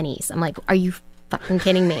accept pennies. I'm like, are you fucking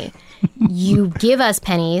kidding me? You give us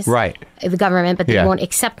pennies, right? The government, but they won't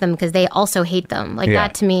accept them because they also hate them. Like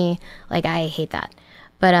that to me, like I hate that.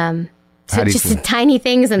 But so just the tiny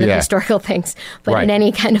things and the historical things, but in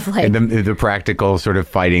any kind of like and the practical sort of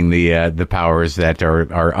fighting the powers that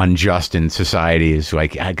are unjust in society is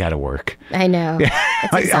like, I gotta work. I know.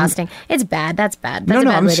 It's exhausting. It's bad. That's bad. That's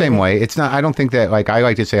I'm the same way. It's not. I don't think that. Like, I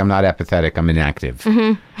like to say I'm not apathetic. I'm inactive.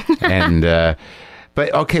 Mm-hmm. And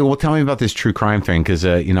but okay, well, tell me about this true crime thing, because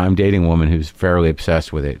I'm dating a woman who's fairly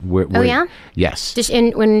obsessed with it. Oh yeah. Yes. Does she,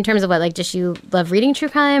 in terms of what, like, does she love reading true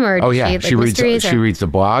crime, or does she reads mysteries, she reads the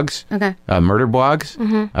blogs. Okay. Murder blogs.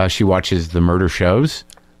 Mm-hmm. She watches the murder shows.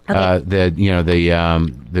 Okay.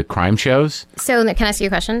 The crime shows. So can I ask you a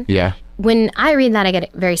question? Yeah. When I read that, I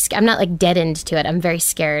get very scared. I'm not like deadened to it. I'm very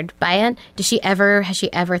scared by it. Has she ever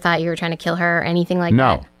thought you were trying to kill her or anything like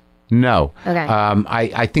that? No. Okay.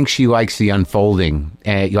 I think she likes the unfolding.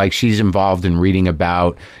 Like, she's involved in reading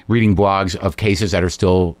blogs of cases that are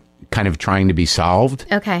still kind of trying to be solved.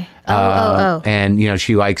 Okay. And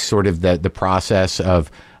she likes sort of the process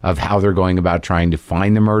of how they're going about trying to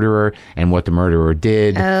find the murderer and what the murderer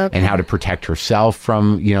did, and how to protect herself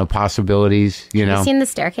from possibilities. Have you seen The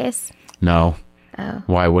Staircase? No. Oh.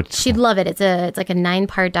 Why? She'd love it. It's like a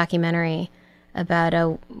 9-part documentary about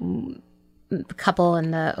a couple,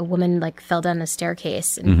 and a woman like fell down a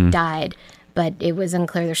staircase and died, but it was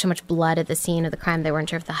unclear. There's so much blood at the scene of the crime, they weren't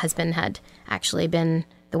sure if the husband had actually been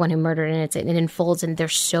the one who murdered, and it unfolds, and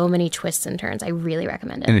there's so many twists and turns. I really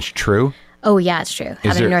recommend it. And it's true? Oh yeah, it's true.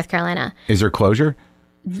 Happened in North Carolina. Is there closure?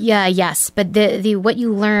 Yeah, yes, but the what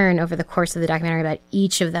you learn over the course of the documentary about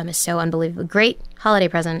each of them is so unbelievable. Great holiday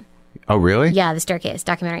present. Oh, really? Yeah, The Staircase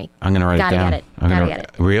documentary. I'm going to write it down. Gotta get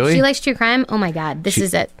it. Really? She likes true crime? Oh, my God. This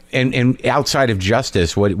is it. And outside of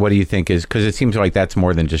justice, what do you think is... Because it seems like that's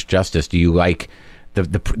more than just justice. Do you like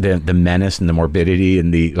the menace and the morbidity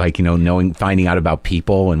and the, like, finding out about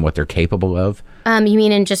people and what they're capable of? You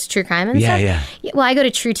mean in just true crime and stuff? Yeah. Well, I go to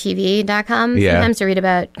truetv.com sometimes to read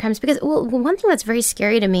about crimes because, one thing that's very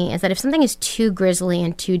scary to me is that if something is too grisly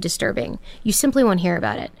and too disturbing, you simply won't hear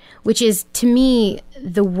about it, which is, to me,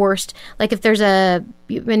 the worst. Like, if there's a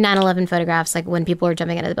 9/11 photographs, like when people were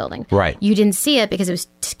jumping out of the building. Right. You didn't see it because it was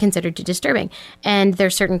considered too disturbing. And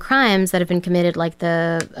there's certain crimes that have been committed, like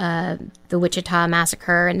the Wichita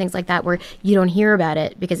massacre and things like that, where you don't hear about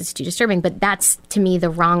it because it's too disturbing. But that's, to me, the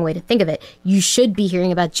wrong way to think of it. You should be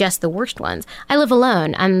hearing about just the worst ones. I live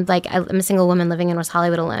alone. I'm a single woman living in West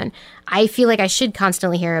Hollywood alone. I feel like I should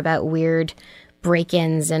constantly hear about weird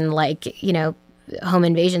break-ins and, like, home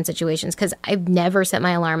invasion situations because I've never set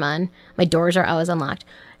my alarm on. My doors are always unlocked.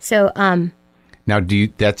 So, now,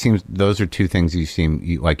 those are two things you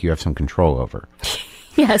seem like you have some control over.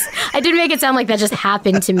 Yes. I did make it sound like that just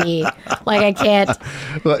happened to me. Like, I can't.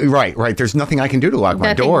 Right. There's nothing I can do to lock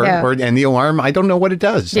my door and the alarm. I don't know what it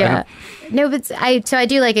does. Yeah. No, but I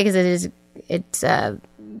do like it because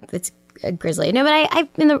it's grisly. No, but I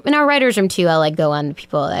in our writer's room too, I'll like go on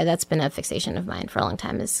people. That's been a fixation of mine for a long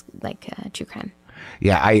time, is like true crime.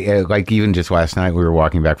 Yeah, I like, even just last night we were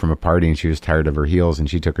walking back from a party and she was tired of her heels and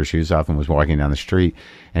she took her shoes off and was walking down the street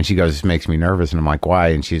and she goes, "This makes me nervous." And I'm like, "Why?"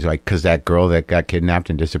 And she's like, "Because that girl that got kidnapped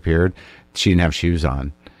and disappeared, she didn't have shoes on."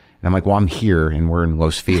 And I'm like, "Well, I'm here and we're in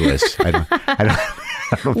Los Feliz." I don't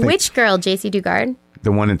think... Which girl? JC Dugard?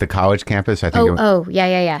 The one at the college campus, I think.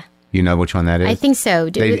 Yeah. You know which one that is? I think so.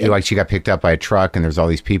 She got picked up by a truck, and there's all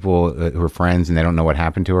these people who are friends, and they don't know what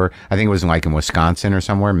happened to her. I think it was in Wisconsin or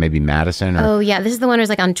somewhere, maybe Madison. This is the one who's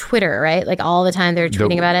like on Twitter, right? Like all the time they're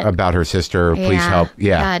tweeting about it. About her sister, please help.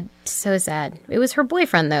 Yeah. God, so sad. It was her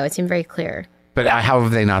boyfriend, though. It seemed very clear. But how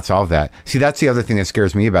have they not solved that? See, that's the other thing that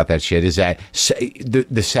scares me about that shit is that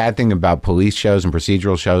the sad thing about police shows and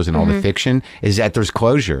procedural shows and all the fiction is that there's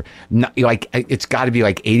closure. Like it's got to be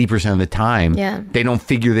like 80% of the time. Yeah. They don't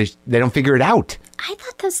figure it out. I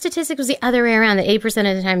thought the statistic was the other way around. That 80%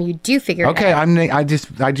 of the time you do figure it out. Okay, I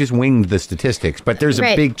just winged the statistics, but there's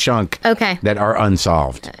a big chunk that are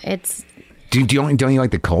unsolved. It's. Don't you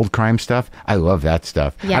like the cold crime stuff? I love that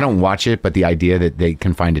stuff. Yeah. I don't watch it, but the idea that they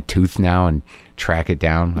can find a tooth now and track it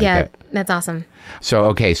down. That's awesome.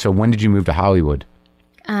 So when did you move to Hollywood?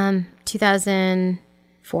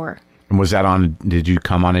 2004. And was that did you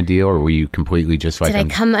come on a deal or were you completely just like... Did I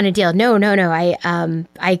come on a deal? No. I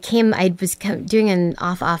was doing an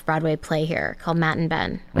off Broadway play here called Matt and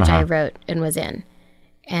Ben, which I wrote and was in.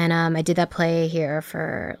 And I did that play here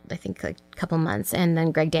for, I think, like a couple months. And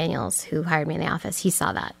then Greg Daniels, who hired me in the office, he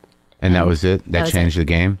saw that. And that was it? That changed the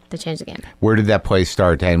game? That changed the game. Where did that play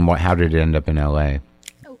start and how did it end up in L.A.?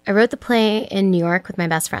 I wrote the play in New York with my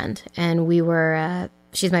best friend. And we were,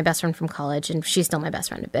 she's my best friend from college, and she's still my best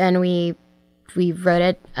friend. And we wrote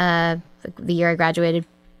it the year I graduated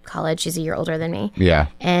college. She's a year older than me. Yeah.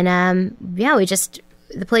 And we just...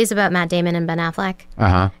 The play's about Matt Damon and Ben Affleck,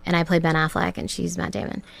 and I play Ben Affleck, and she's Matt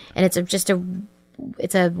Damon, and it's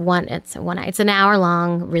an hour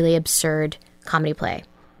long, really absurd comedy play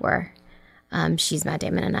where she's Matt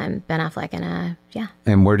Damon and I'm Ben Affleck, and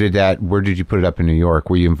And where did you put it up in New York?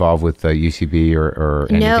 Were you involved with UCB or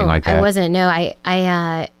anything like that? No, I wasn't. No,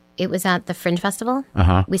 it was at the Fringe Festival.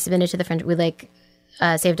 We submitted to the Fringe. We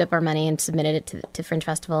saved up our money and submitted it to Fringe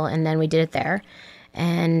Festival, and then we did it there.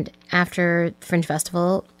 And after the Fringe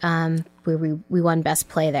Festival, we won Best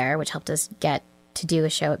Play there, which helped us get to do a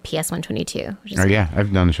show at PS 122.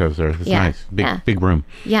 I've done the shows there. It's nice. Big room.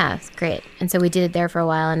 Yeah, it's great. And so we did it there for a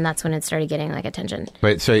while, and that's when it started getting like attention.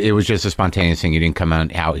 But so it was just a spontaneous thing. You didn't come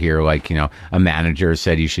out here like, a manager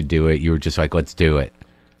said you should do it. You were just like, let's do it.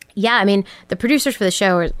 Yeah, I mean, the producers for the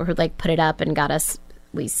show were like put it up and got us.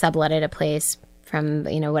 We subletted a place from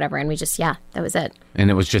whatever, and we just that was it.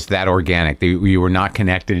 And it was just that organic. You were not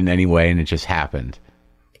connected in any way, and it just happened.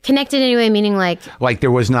 Connected anyway, meaning like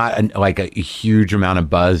there was not a huge amount of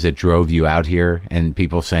buzz that drove you out here, and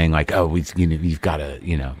people saying like, oh, you've got to,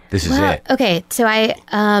 this is it. Okay, so I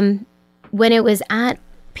when it was at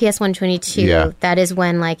PS 122, that is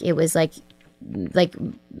when like it was like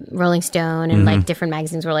Rolling Stone and like different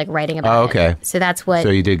magazines were like writing about it. Oh, okay. So that's what... So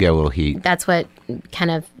you did get a little heat. That's what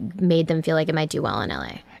kind of made them feel like it might do well in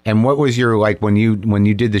LA. And what was your, like, when you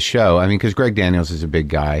did the show, I mean, because Greg Daniels is a big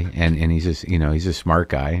guy and he's just, he's a smart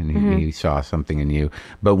guy and he saw something in you.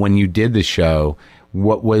 But when you did the show,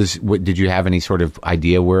 what did you have any sort of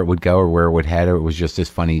idea where it would go or where it would head, or it was just this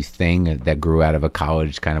funny thing that grew out of a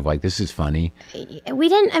college kind of like, this is funny? We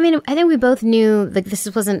didn't, I mean, I think we both knew like this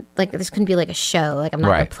wasn't like, this couldn't be like a show. Like I'm not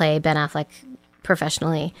going to play Ben Affleck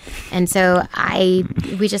professionally. And so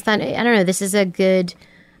we just thought, I don't know, this is a good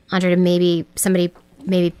entree to maybe somebody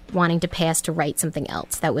wanting to pay us to write something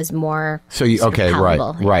else that was more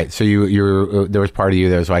right. So you there was part of you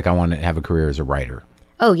that was like, I want to have a career as a writer.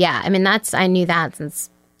 Oh yeah, I mean I knew that since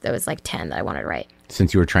I was like 10 that I wanted to write.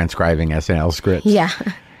 Since you were transcribing SNL scripts. Yeah.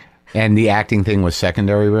 And the acting thing was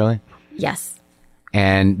secondary, really? Yes.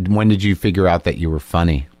 And when did you figure out that you were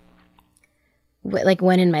funny? Like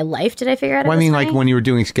when in my life did I figure out? Well, I mean, like when you were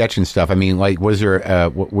doing sketch and stuff. I mean, like, was there?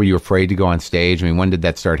 Were you afraid to go on stage? I mean, when did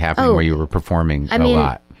that start happening? Where you were performing a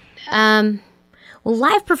lot? Well,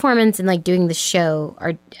 live performance and like doing the show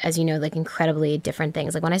are, as you know, like incredibly different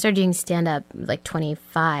things. Like when I started doing stand up, like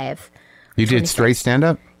 25. You did straight stand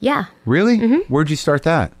up? Yeah. Really? Mm-hmm. Where'd you start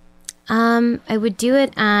that? I would do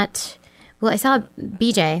it at. Well, I saw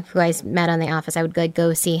BJ, who I met on The Office. I would like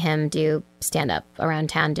go see him do stand up around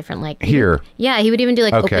town, different like here. Yeah, he would even do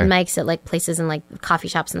like open mics at like places in like coffee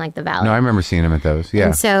shops in like the Valley. No, I remember seeing him at those. Yeah.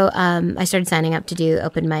 And so I started signing up to do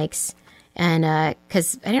open mics. And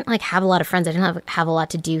because I didn't like have a lot of friends, I didn't have a lot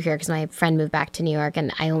to do here because my friend moved back to New York,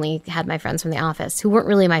 and I only had my friends from The Office who weren't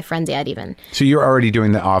really my friends yet, even. So you were already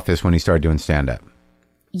doing The Office when you started doing stand up.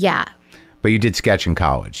 Yeah. But you did sketch in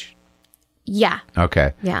college. Yeah.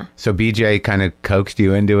 Okay. Yeah. So BJ kind of coaxed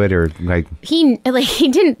you into it, or like he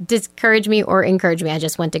didn't discourage me or encourage me. I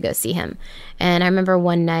just went to go see him, and I remember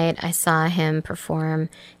one night I saw him perform.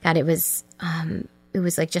 God, it was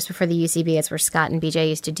like just before the UCB. It's where Scott and BJ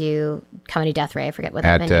used to do Comedy Death Ray. I forget what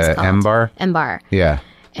that venue is called. M-Bar? M-Bar. Yeah.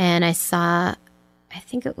 And I saw, I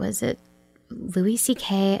think it was Louis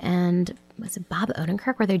C.K. and was it Bob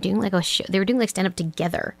Odenkirk, where they're doing like a show. They were doing like stand up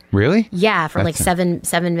together. Really? Yeah, for like 7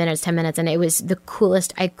 minutes, 10 minutes, and it was the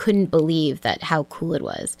coolest. I couldn't believe how cool it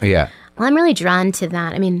was. Yeah. Well, I'm really drawn to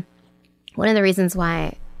that. I mean, one of the reasons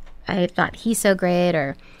why I thought he's so great,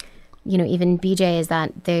 or even BJ, is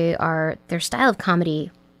that their style of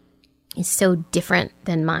comedy is so different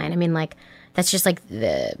than mine. I mean, like, that's just like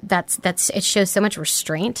it shows so much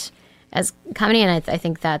restraint as comedy, and I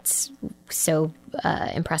think that's so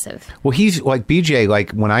impressive. Well, he's like BJ.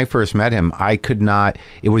 Like, when I first met him,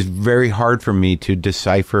 it was very hard for me to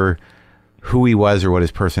decipher who he was or what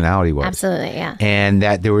his personality was. Absolutely, yeah. And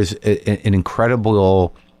that there was an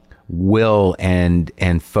incredible will and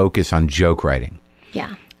focus on joke writing.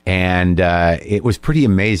 Yeah. And it was pretty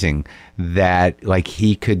amazing that, like,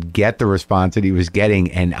 he could get the response that he was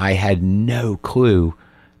getting, and I had no clue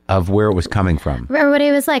of where it was coming from. Remember what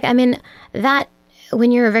he was like? I mean, that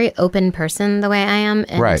when you're a very open person the way I am,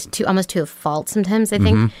 and right. almost to a fault sometimes, I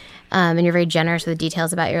think, and you're very generous with the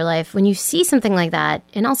details about your life, when you see something like that,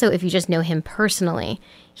 and also if you just know him personally,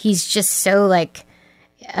 he's just so, like,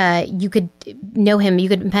 you could know him, you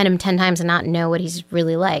could met him 10 times and not know what he's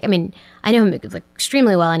really like. I mean, I know him, like,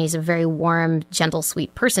 extremely well, and he's a very warm, gentle,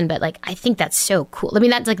 sweet person, but, like, I think that's so cool. I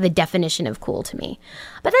mean, that's like the definition of cool to me.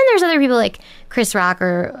 But then there's other people like Chris Rock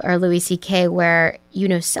or Louis C.K. where you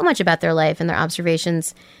know so much about their life and their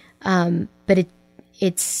observations, but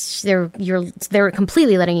they're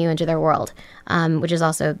completely letting you into their world, which is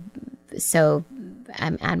also so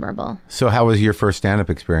admirable. So how was your first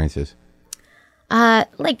stand-up experiences?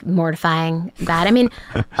 Like, mortifying, bad. I mean,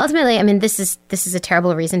 ultimately, I mean, this is a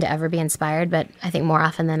terrible reason to ever be inspired, but I think more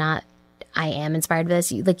often than not, I am inspired by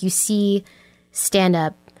this. You see stand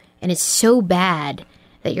up and it's so bad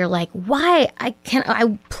that you're like, why?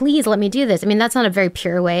 Please let me do this. I mean, that's not a very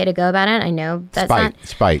pure way to go about it. I know that's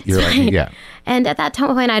spite. You're spite. Like, yeah. And at that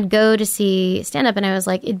point, I'd go to see stand up and I was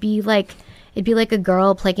like, it'd be like a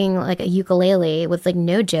girl playing like a ukulele with like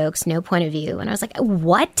no jokes, no point of view. And I was like,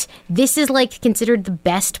 what? This is like considered the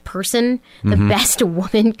best person, the best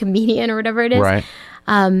woman comedian or whatever it is. Right.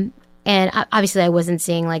 And obviously I wasn't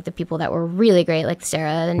seeing like the people that were really great, like Sarah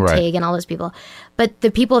and right. Tig and all those people. But the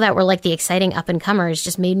people that were like the exciting up and comers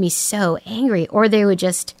just made me so angry. Or they would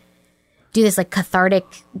just do this like cathartic,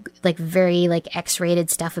 like very like X-rated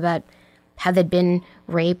stuff about how they'd been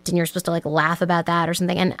raped, and you're supposed to like laugh about that or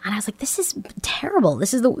something. And I was like, this is terrible.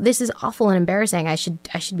 This is awful and embarrassing. I should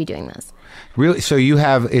be doing this. Really? So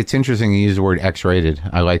it's interesting you use the word X-rated.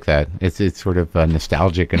 I like that. It's sort of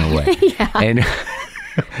nostalgic in a way. Yeah. And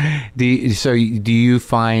do you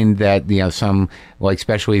find that some, like,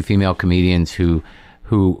 especially female comedians who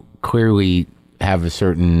clearly have a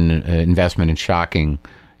certain investment in shocking,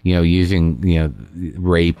 using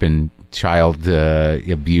rape and child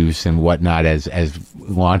abuse and whatnot as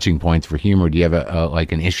launching points for humor? Do you have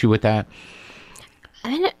an issue with that?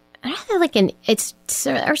 I don't have like it's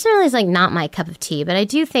certainly is like not my cup of tea, but I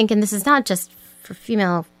do think, and this is not just for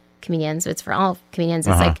female comedians, it's for all comedians.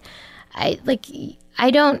 It's like like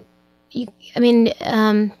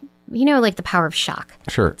the power of shock.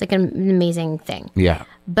 Sure, it's like an amazing thing. Yeah,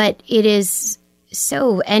 but it is.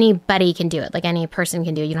 So anybody can do it. Like, any person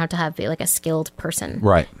can do it. You don't have to have like a skilled person.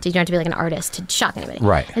 Right. You don't have to be like an artist to shock anybody.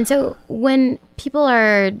 Right. And so when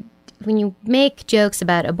you make jokes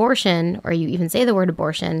about abortion, or you even say the word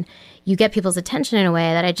abortion, you get people's attention in a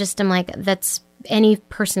way that I just am like, that's, any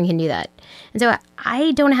person can do that. And so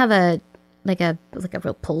I don't have a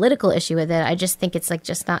real political issue with it. I just think it's like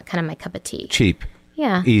just not kind of my cup of tea. Cheap.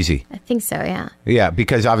 Yeah. Easy. I think so, yeah. Yeah,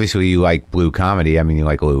 because obviously you like blue comedy. I mean, you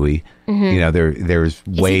like Louis. There's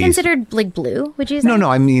ways. Is he considered like blue, would you say? No,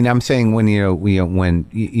 I mean, I'm saying when a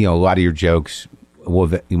lot of your jokes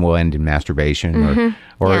will end in masturbation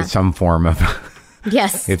or some form of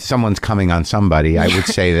yes. If someone's coming on somebody, I would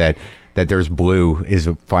say that there's blue is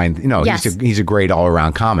a fine, yes. he's a great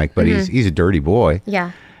all-around comic, but he's a dirty boy.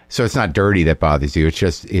 Yeah. So it's not dirty that bothers you.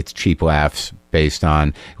 It's cheap laughs based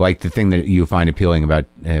on, like, the thing that you find appealing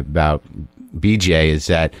about BJ is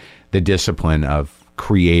that the discipline of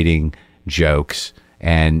creating jokes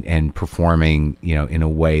and performing, in a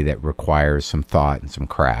way that requires some thought and some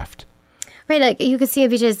craft. Right, like you could see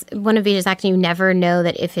one of BJ's acting, you never know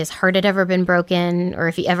that if his heart had ever been broken or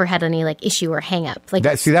if he ever had any like issue or hang up. Like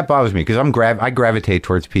that bothers me because I gravitate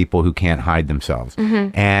towards people who can't hide themselves.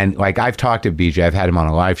 And like, I've talked to BJ, I've had him on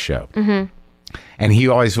a live show. And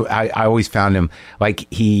I always found him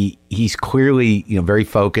like he's clearly, very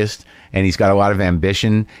focused, and he's got a lot of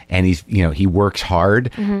ambition, and he works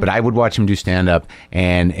hard. But I would watch him do stand up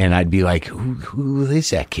and I'd be like, who is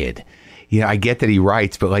that kid? I get that he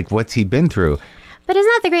writes, but like, what's he been through? But isn't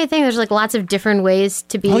that the great thing? There's like lots of different ways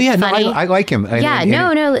to be funny. No, I like him.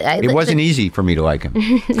 It wasn't easy for me to like him.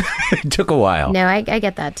 It took a while. No, I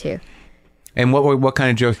get that too. And what kind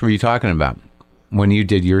of jokes were you talking about? when you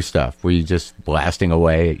did your stuff? Were you just blasting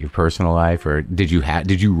away at your personal life, or did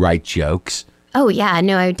you write jokes? Oh yeah,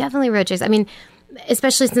 no, I definitely wrote jokes. I mean,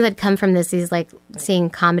 especially since I'd come from these like seeing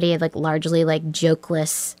comedy like largely like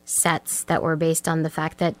jokeless sets that were based on the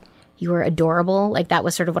fact that you were adorable. Like that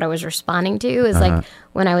was sort of what I was responding to is like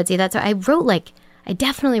when I would see that. So I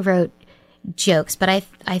definitely wrote jokes, but I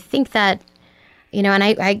think that, you know, and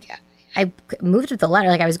I moved with the letter.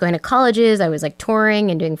 Like I was going to colleges, I was like touring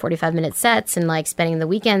and doing 45-minute sets and like spending the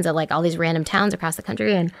weekends at like all these random towns across the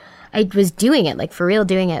country. And I was doing it, like for real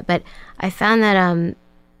doing it. But I found that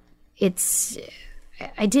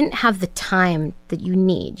I didn't have the time that you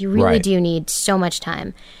need. You really do need so much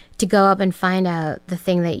time to go up and find out the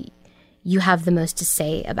thing that you have the most to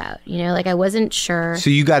say about. You know, like I wasn't sure.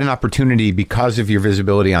 So you got an opportunity because of your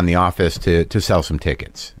visibility on The Office to sell some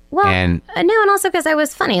tickets. Well, no, and also because I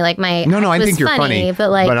was funny. Like my I think you're funny,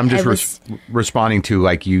 but like, I'm just responding to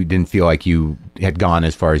like you didn't feel like you had gone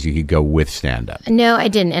as far as you could go with stand up. No, I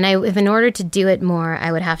didn't, and if in order to do it more,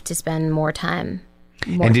 I would have to spend more time.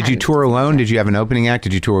 And did you tour alone? Did you have an opening act?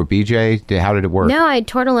 Did you tour with BJ? How did it work? No, I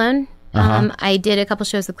toured alone. I did a couple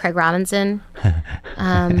shows with Craig Robinson, but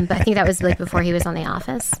I think that was like before he was on The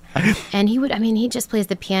Office. And he just plays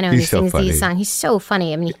the piano and he sings these songs. He's so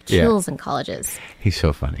funny. I mean, he kills in colleges. He's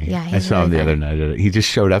so funny. Yeah, I saw him the other night. He just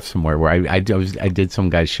showed up somewhere where I did some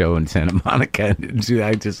guy's show in Santa Monica. And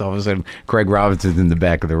I just all of a sudden Craig Robinson's in the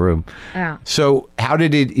back of the room. Yeah. So how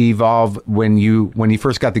did it evolve when you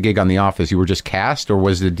first got the gig on The Office? You were just cast, or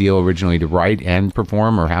was the deal originally to write and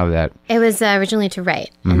perform, or how that? It was originally to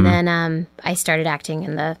write, and then I started acting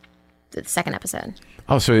in the second episode.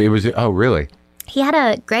 Oh, so it was. Oh, really?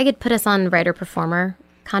 Greg had put us on writer-performer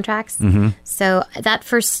contracts. So that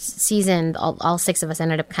first season, all six of us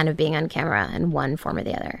ended up kind of being on camera in one form or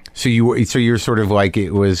the other. So you're sort of like,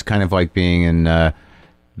 it was kind of like being in the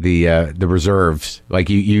reserves. Like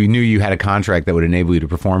you knew you had a contract that would enable you to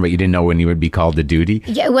perform, but you didn't know when you would be called to duty.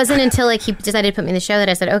 Yeah, it wasn't until like he decided to put me in the show that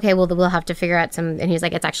I said, okay, well we'll have to figure out some. And he's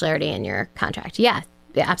like, it's actually already in your contract. Yeah,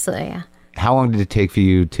 absolutely, yeah. How long did it take for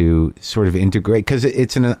you to sort of integrate? Because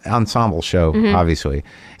it's an ensemble show, obviously.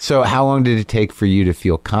 So how long did it take for you to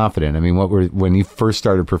feel confident? I mean, when you first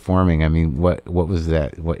started performing? I mean, what was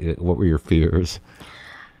that? What were your fears?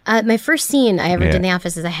 My first scene I ever did in The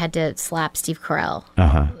Office is I had to slap Steve Carell.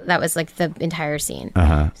 That was like the entire scene.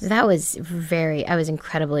 So that was I was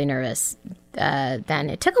incredibly nervous then.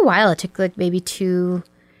 It took a while. It took like maybe two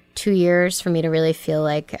years for me to really feel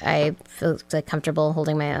like I felt like comfortable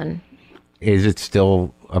holding my own. Is it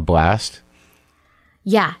still a blast?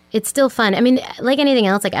 Yeah, it's still fun. I mean, like anything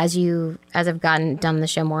else, like as I've done the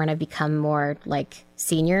show more and I've become more like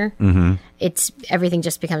senior, everything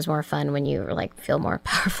just becomes more fun when you like feel more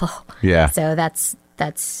powerful. Yeah. So that's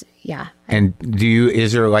yeah. And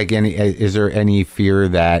is there any fear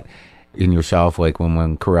that in yourself, like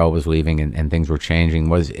when Carell was leaving and things were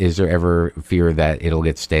changing, is there ever fear that it'll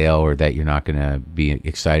get stale or that you're not going to be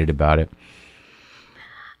excited about it?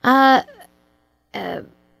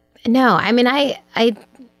 No, I mean, I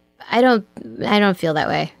don't feel that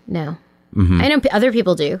way. No, I know other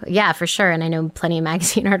people do. Yeah, for sure. And I know plenty of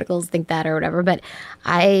magazine articles think that or whatever, but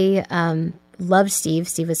I, loved Steve.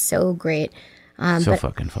 Steve was so great. So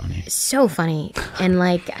fucking funny. So funny. And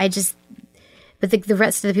like, but the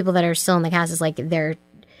rest of the people that are still in the cast is like,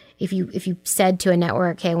 if you said to a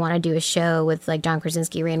network, hey, I want to do a show with like John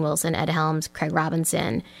Krasinski, Rainn Wilson, Ed Helms, Craig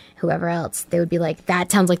Robinson, whoever else, they would be like,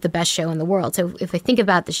 that sounds like the best show in the world. So if I think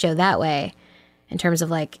about the show that way, in terms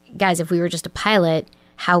of like, guys, if we were just a pilot,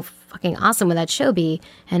 how fucking awesome would that show be?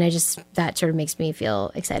 And that sort of makes me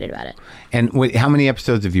feel excited about it. And how many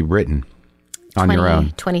episodes have you written on your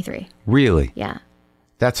own? 23. Really? Yeah.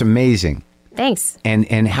 That's amazing. Thanks.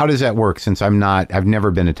 And how does that work? Since I've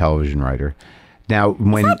never been a television writer. Now,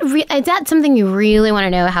 is that something you really want to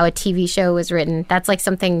know, how a TV show was written? That's like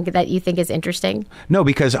something that you think is interesting? No,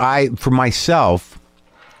 because for myself,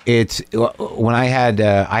 it's when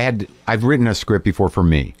I've written a script before for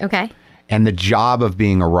me. Okay. And the job of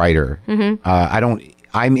being a writer,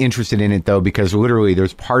 I'm interested in it though, because literally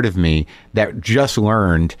there's part of me that just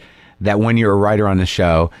learned that when you're a writer on the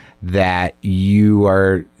show, that you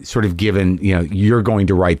are sort of given, you're going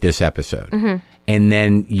to write this episode. And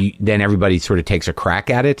then everybody sort of takes a crack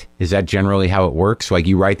at it. Is that generally how it works? Like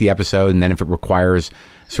you write the episode, and then if it requires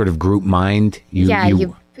sort of group mind,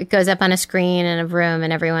 it goes up on a screen in a room,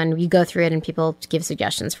 and you go through it, and people give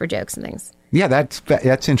suggestions for jokes and things. Yeah,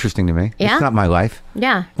 that's interesting to me. Yeah? It's not my life.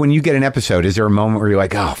 Yeah. When you get an episode, is there a moment where you're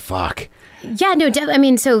like, oh fuck, Yeah, no, I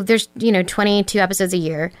mean, so there's, 22 episodes a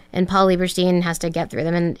year, and Paul Lieberstein has to get through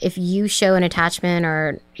them. And if you show an attachment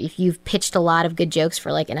or if you've pitched a lot of good jokes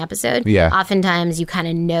for like an episode, oftentimes you kind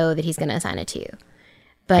of know that he's going to assign it to you.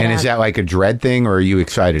 But, and is that like a dread thing, or are you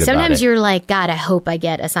excited about it? Sometimes you're like, God, I hope I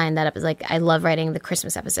get assigned that up. It's like, I love writing the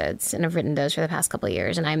Christmas episodes, and I've written those for the past couple of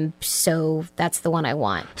years, and that's the one I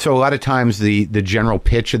want. So a lot of times the general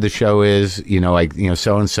pitch of the show is,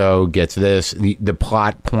 so-and-so gets this. The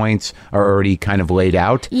plot points are already kind of laid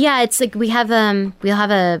out. Yeah, it's like we'll have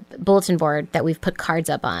a bulletin board that we've put cards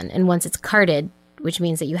up on, and once it's carded, which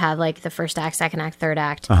means that you have like the first act, second act, third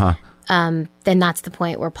act, then that's the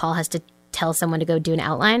point where Paul has to tell someone to go do an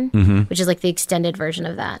outline, which is like the extended version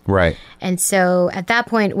of that. Right. And so at that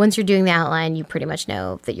point, once you're doing the outline, you pretty much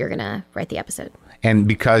know that you're going to write the episode. And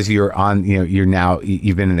because you're on,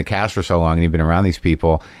 you've been in the cast for so long and you've been around these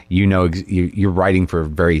people, you're writing for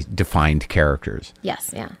very defined characters.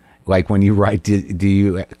 Yes. Yeah. Like when you write, do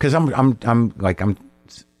you, because I'm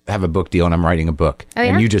have a book deal and I'm writing a book. Oh,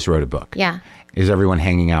 yeah? And you just wrote a book. Yeah. Is everyone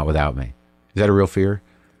hanging out without me? Is that a real fear?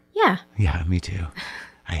 Yeah. Yeah, me too.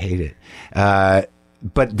 I hate it.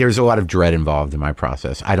 But there's a lot of dread involved in my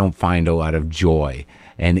process. I don't find a lot of joy.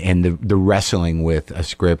 And the wrestling with a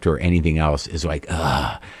script or anything else is like,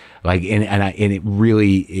 like, and it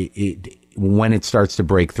really, when it starts to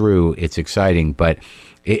break through, it's exciting. But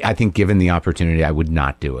I think given the opportunity, I would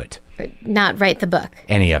not do it. Not write the book.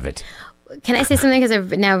 Any of it. Can I say something? Because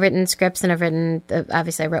I've now written scripts and I've written,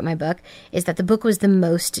 obviously I wrote my book, is that the book was the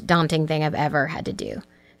most daunting thing I've ever had to do.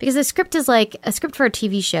 Because a script is like a script for a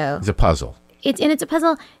TV show. It's a puzzle. It's a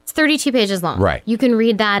puzzle. It's 32 pages long. Right. You can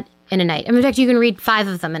read that in a night. In fact, you can read 5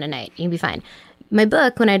 of them in a night. You'll be fine. My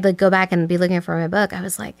book, when I'd like go back and be looking for my book, I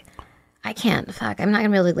was like, I can't. Fuck. I'm not gonna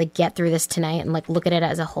really like get through this tonight and like look at it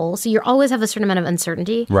as a whole. So you always have a certain amount of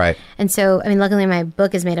uncertainty. Right. And so, I mean, luckily my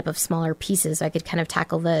book is made up of smaller pieces, so I could kind of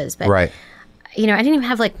tackle those. But right. I didn't even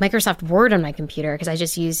have like Microsoft Word on my computer because I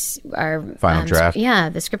just use our Final Draft.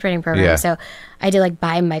 The script writing program. Yeah. So I did like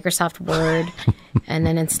buy Microsoft Word and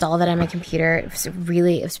then install that on my computer. It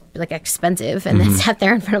was like expensive, and then sat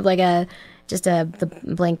there in front of like the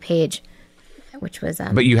blank page, which was.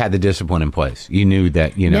 But you had the discipline in place. You knew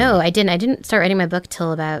that No, I didn't. I didn't start writing my book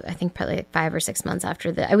till about probably like 5 or 6 months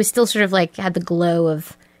after I was still sort of like had the glow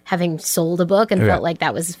of having sold a book and felt like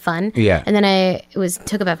that was fun. Yeah. And then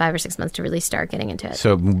took about 5 or 6 months to really start getting into it.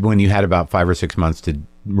 So when you had about 5 or 6 months to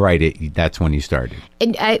write it, that's when you started.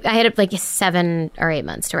 And I had like 7 or 8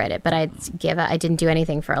 months to write it, but I didn't do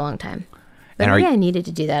anything for a long time. But maybe I needed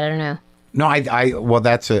to do that. I don't know. No, well,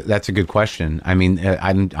 that's a good question. I mean,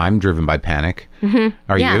 I'm driven by panic. Mm-hmm.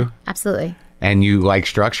 Are you? Absolutely. And you like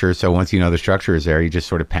structure. So once you know the structure is there, you just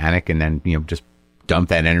sort of panic and then, just dump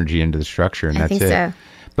that energy into the structure, and that's it. I think so.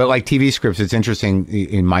 But like TV scripts, it's interesting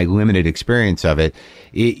in my limited experience of it.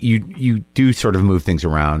 You do sort of move things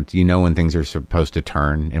around. You know when things are supposed to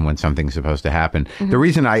turn and when something's supposed to happen. Mm-hmm. The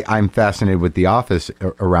reason I'm fascinated with The Office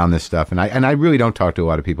around this stuff, and I really don't talk to a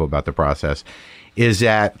lot of people about the process, is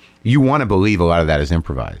that you want to believe a lot of that is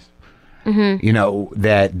improvised. Mm-hmm.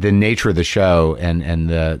 That the nature of the show and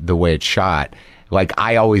the way it's shot. Like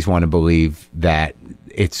I always want to believe that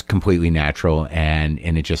it's completely natural and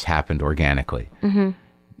it just happened organically. Mm-hmm.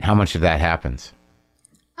 How much of that happens?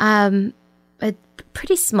 A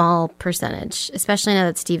pretty small percentage, especially now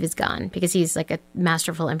that Steve is gone, because he's like a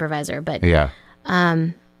masterful improviser. But yeah,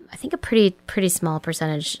 I think a pretty small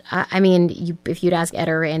percentage. I mean, if you'd ask Ed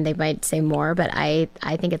or Rain, they might say more, but I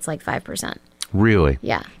think it's like 5%. Really?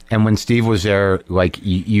 Yeah. And when Steve was there, like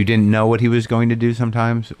you didn't know what he was going to do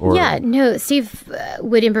sometimes, or yeah, no, Steve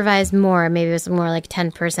would improvise more. Maybe it was more like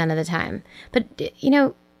 10% of the time, but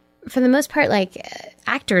for the most part, like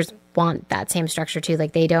actors want that same structure too.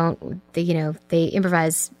 Like they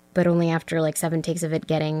improvise, but only after like 7 takes of it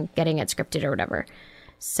getting it scripted or whatever.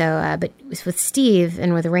 So, but with Steve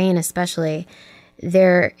and with Rain especially,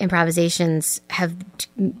 their improvisations have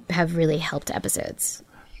really helped episodes.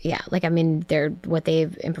 Yeah, like I mean, what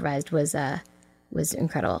they've improvised was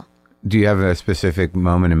incredible. Do you have a specific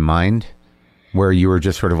moment in mind where you were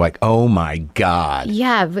just sort of like, oh my God?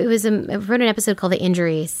 Yeah, it was. I wrote an episode called The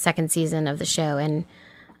Injury, 2nd season of the show, and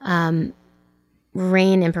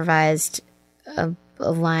Rain improvised a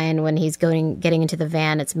line when he's getting into the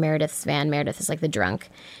van. It's Meredith's van. Meredith is like the drunk,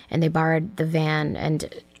 and they borrowed the van. And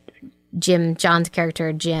John's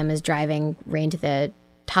character Jim is driving Rain to the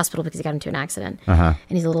hospital because he got into an accident, and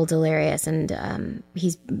he's a little delirious. And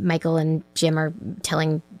Michael and Jim are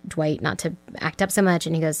telling Dwight not to act up so much,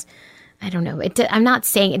 and he goes, I don't know. I'm not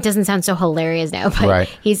saying it doesn't sound so hilarious now, but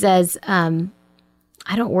he says,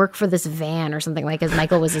 I don't work for this van or something, like, because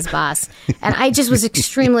Michael was his boss. And I just was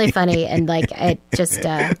extremely funny. And like, it just,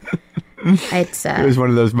 it was one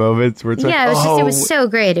of those moments where it's like, it was so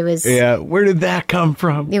great. It was, where did that come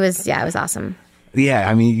from? It was awesome. Yeah.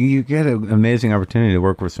 I mean, you get an amazing opportunity to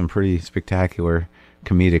work with some pretty spectacular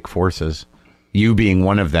comedic forces. You being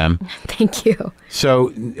one of them. Thank you.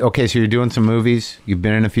 So, okay, so you're doing some movies. You've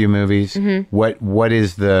been in a few movies. Mm-hmm. What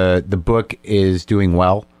is the book is doing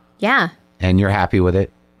well? Yeah. And you're happy with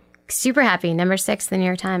it? Super happy. Number 6 in the New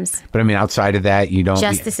York Times. But I mean, outside of that, you don't...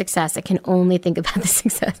 Just the success. I can only think about the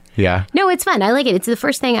success. Yeah. No, it's fun. I like it. It's the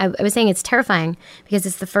first thing. I was saying it's terrifying because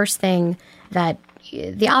it's the first thing that...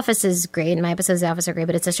 The Office is great, and my episodes of The Office are great,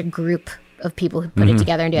 but it's such a group of people who put it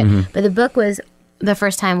together and do it. But the book was the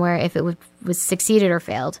first time where if it was succeeded or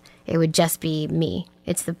failed, it would just be me.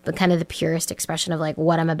 It's the kind of the purest expression of like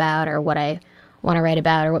what I'm about or what I want to write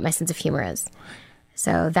about or what my sense of humor is.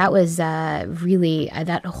 So that was really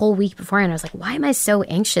that whole week beforehand. I was like, why am I so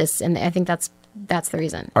anxious? And I think that's the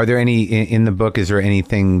reason. Are there any in the book? Is there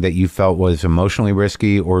anything that you felt was emotionally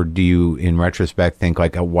risky, or do you, in retrospect, think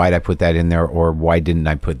like, oh, why'd I put that in there, or why didn't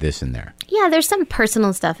I put this in there? Yeah, there's some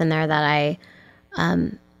personal stuff in there that I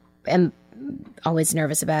am always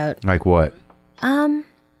nervous about. Like what? I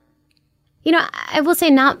will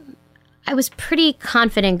say I was pretty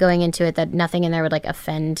confident going into it that nothing in there would like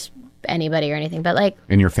offend anybody or anything, but like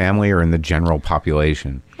in your family or in the general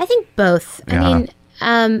population? I think both. Yeah.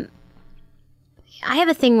 I mean, I have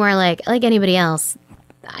a thing where like anybody else,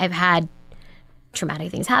 I've had traumatic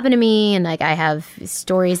things happen to me, and like I have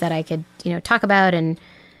stories that I could, talk about and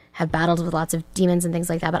have battled with lots of demons and things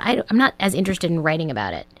like that, but I'm not as interested in writing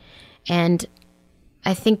about it. And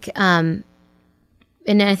I think, and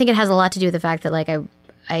I think it has a lot to do with the fact that like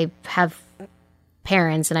I have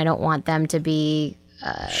parents and I don't want them to be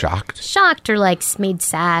shocked or like made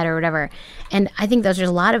sad or whatever. And I think there's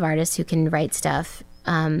a lot of artists who can write stuff,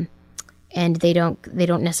 and they don't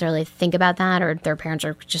necessarily think about that, or their parents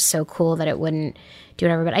are just so cool that it wouldn't do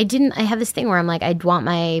whatever. But I have this thing where I'm like, I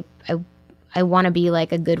want to be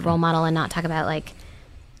like a good role model and not talk about like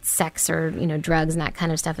sex or drugs and that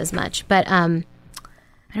kind of stuff as much. But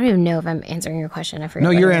I don't even know if I'm answering your question. I forget. No,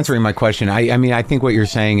 you're answering my question. I mean, I think what you're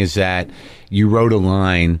saying is that you wrote a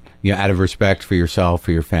line, out of respect for yourself,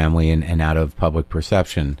 for your family, and out of public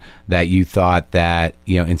perception, that you thought that,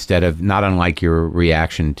 instead of, not unlike your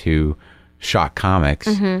reaction to shock comics,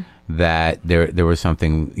 that there was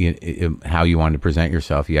something, how you wanted to present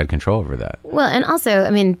yourself, you had control over that. Well, and also, I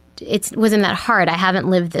mean, it wasn't that hard. I haven't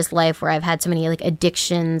lived this life where I've had so many like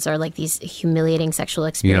addictions or like these humiliating sexual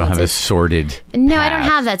experiences. You don't have a sordid No, past. I don't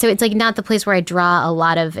have that. So it's like not the place where I draw a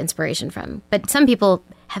lot of inspiration from. But some people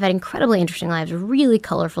have had incredibly interesting lives, really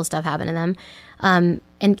colorful stuff happen to them.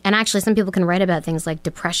 And actually some people can write about things like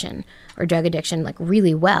depression or drug addiction like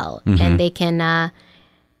really well. And they can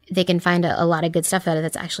find a lot of good stuff out of it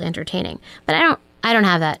that's actually entertaining. But I don't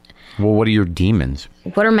have that. Well, what are your demons?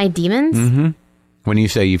 What are my demons? Mm-hmm. When you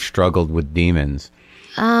say you've struggled with demons,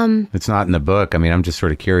 it's not in the book. I mean, I'm just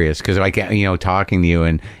sort of curious because, like, talking to you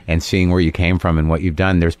and seeing where you came from and what you've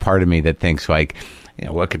done, there's part of me that thinks, like,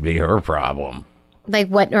 what could be her problem? Like,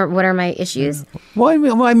 what are my issues? Well,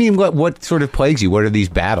 I mean, what sort of plagues you? What are these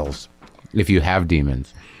battles, if you have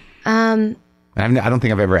demons? I don't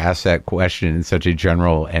think I've ever asked that question in such a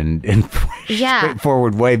general and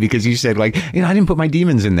straightforward way, because you said like, I didn't put my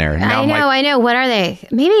demons in there. I know. What are they?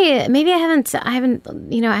 Maybe I haven't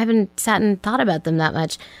sat and thought about them that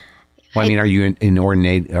much. Well, I mean, are you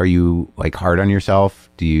inordinate? Are you like hard on yourself?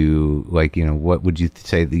 Do you like, what would you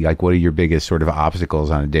say? Like, what are your biggest sort of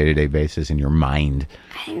obstacles on a day-to-day basis in your mind?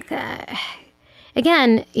 I think that,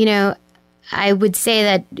 again, I would say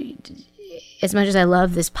that as much as I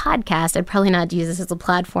love this podcast, I'd probably not use this as a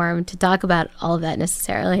platform to talk about all of that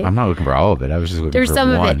necessarily. I'm not looking for all of it. I was just looking for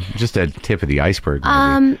some one. Of it. Just a tip of the iceberg.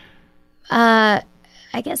 Maybe. I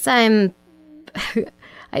guess I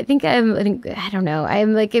don't know.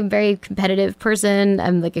 I'm like a very competitive person.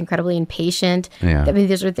 I'm like incredibly impatient. Yeah. I mean,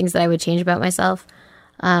 these are things that I would change about myself.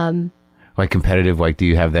 Like competitive, like do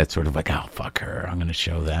you have that sort of like, oh, fuck her, I'm going to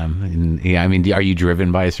show them? And, I mean, are you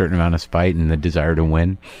driven by a certain amount of spite and the desire to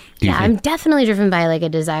win? I'm definitely driven by like a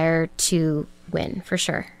desire to win, for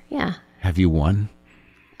sure. Yeah. Have you won?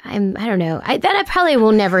 I don't know. I probably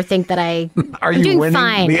will never think that I'm doing winning?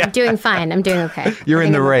 Fine. Yeah. I'm doing fine. I'm doing okay. You're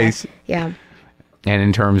in the race. Okay. Yeah. And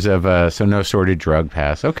in terms of so no sordid drug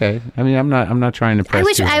pass. Okay. I mean, I'm not trying to press.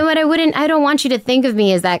 I don't want you to think of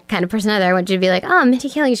me as that kind of person either. I want you to be like, oh, Mindy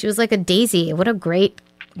Kaling, she was like a daisy. What a great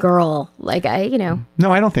girl. Like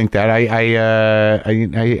No, I don't think that.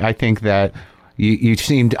 I think that, You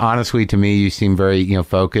seemed, honestly, to me, you seem very,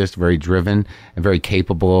 focused, very driven, and very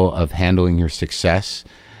capable of handling your success,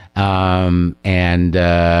 and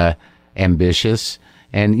ambitious.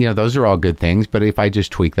 And, those are all good things. But if I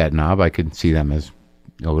just tweak that knob, I could see them as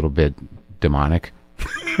a little bit demonic.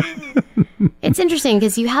 It's interesting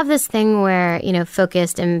because you have this thing where,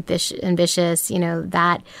 focused, ambitious,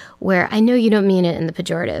 that where I know you don't mean it in the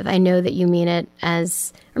pejorative. I know that you mean it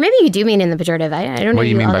as, or maybe you do mean it in the pejorative. I don't know. What do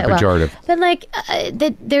you mean by pejorative? Well.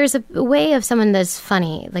 But there's a way of someone that's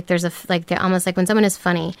funny. Like they're almost like when someone is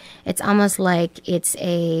funny, it's almost like it's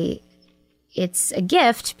a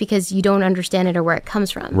gift because you don't understand it or where it comes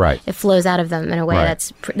from. Right. It flows out of them in a way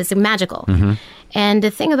that's magical. Mm-hmm. And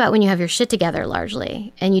the thing about when you have your shit together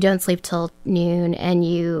largely and you don't sleep till noon and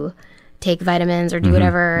you take vitamins or do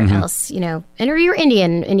whatever else, and or you're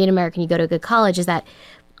Indian American, you go to a good college, is that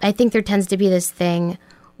I think there tends to be this thing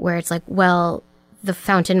where it's like, well, the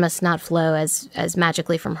fountain must not flow as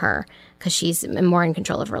magically from her because she's more in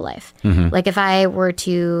control of her life. Mm-hmm. Like if I were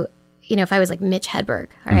to, if I was like Mitch Hedberg,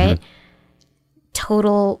 all right,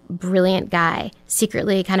 total brilliant guy,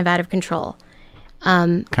 secretly kind of out of control.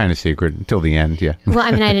 Kind of secret until the end, yeah. Well,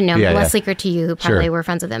 I didn't know. Less secret to you who probably were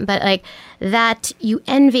friends with him. But like that, you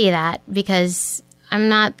envy that because I'm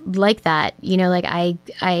not like that. I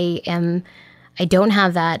don't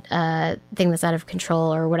have that thing that's out of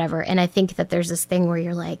control or whatever. And I think that there's this thing where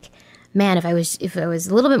you're like, man, if I was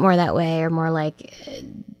a little bit more that way or more like,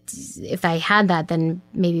 if I had that, then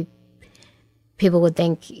maybe people would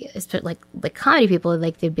think, like comedy people,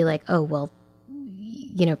 like they'd be like, oh, well,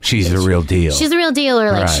 she's the real deal. She's the real deal,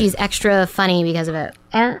 or like she's extra funny because of it.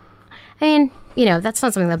 And that's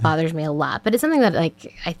not something that bothers me a lot, but it's something that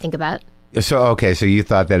like I think about. So you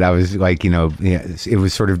thought that I was like, it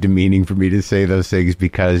was sort of demeaning for me to say those things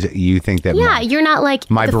because you think that you're not like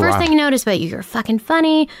the first thing I notice about you. You're fucking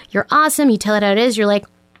funny. You're awesome. You tell it how it is. You're like,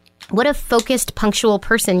 what a focused, punctual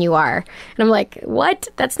person you are. And I'm like, what?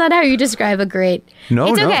 That's not how you describe a great... No,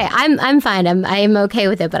 it's okay. I'm fine. I'm okay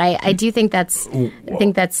with it. But I do think that's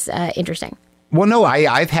interesting. Well, no,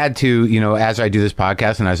 I've had to, as I do this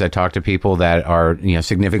podcast and as I talk to people that are,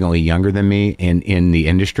 significantly younger than me in the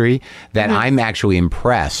industry, that I'm actually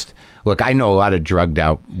impressed. Look, I know a lot of drugged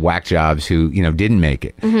out whack jobs who, didn't make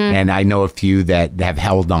it. And I know a few that have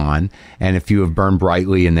held on and a few have burned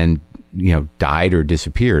brightly and then died or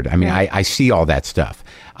disappeared. I see all that stuff.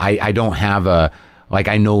 I don't have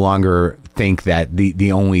I no longer think that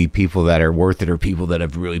the only people that are worth it are people that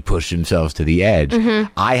have really pushed themselves to the edge.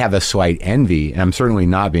 I have a slight envy, and I'm certainly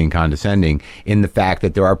not being condescending, in the fact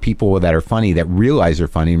that there are people that are funny that realize they're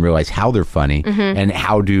funny and realize how they're funny and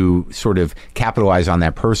how to sort of capitalize on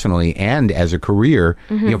that personally and as a career,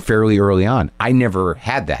 fairly early on. I never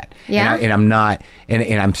had that. Yeah. And I'm not,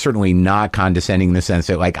 and I'm certainly not condescending in the sense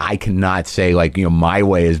that like I cannot say like, my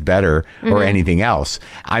way is better or anything else.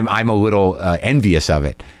 I'm a little envious of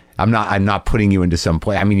it. I'm not putting you into some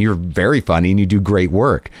play. You're very funny and you do great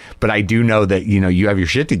work, but I do know that, you have your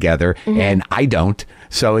shit together and I don't.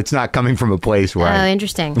 So it's not coming from a place where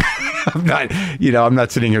interesting. I'm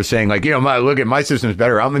not sitting here saying like, look at my system's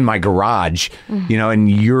better. I'm in my garage,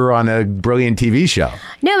 and you're on a brilliant TV show.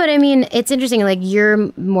 No, but it's interesting. Like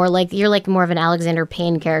you're more of an Alexander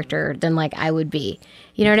Payne character than like I would be.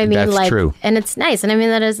 You know what I mean? That's like, true. And it's nice. And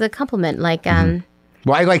that is a compliment. Like, well,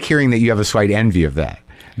 I like hearing that you have a slight envy of that.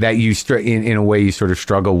 That you, in a way, you sort of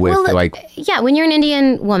struggle with, when you're an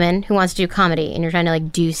Indian woman who wants to do comedy and you're trying to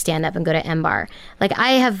like do stand up and go to M-Bar, like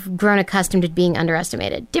I have grown accustomed to being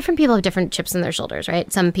underestimated. Different people have different chips on their shoulders,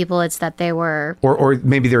 right? Some people it's that they were, or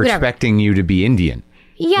maybe they're expecting you to be Indian.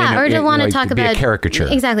 Yeah, or to want to talk about a caricature.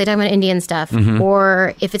 Exactly, talking about Indian stuff.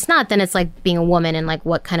 Or if it's not, then it's like being a woman and like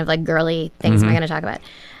what kind of like girly things am I going to talk about?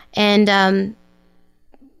 And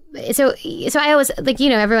So I always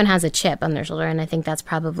everyone has a chip on their shoulder, and I think that's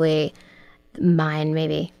probably mine.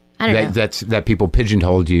 Maybe I don't know. That's that people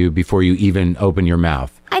pigeonholed you before you even open your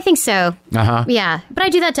mouth. I think so. Yeah, but I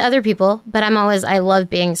do that to other people. But I love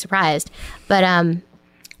being surprised. But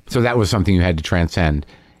so that was something you had to transcend.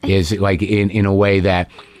 Is like in a way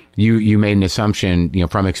that you made an assumption,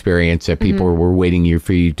 from experience that people were waiting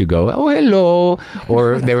for you to go, oh hello,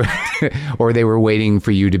 or they were waiting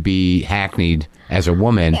for you to be hackneyed as a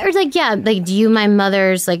woman. Or do you my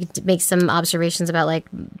mother's make some observations about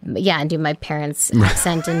and do my parents'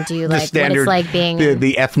 accent and do like standard, what it's like being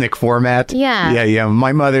the ethnic format. Yeah.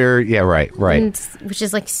 My mother, right. And, which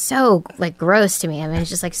is so gross to me. It's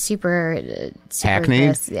just super hackneyed.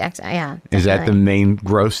 Gross. Yeah, definitely. Is that the main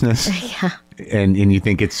grossness? Yeah. And you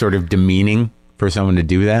think it's sort of demeaning for someone to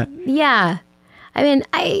do that? Yeah. I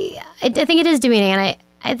think it is demeaning, and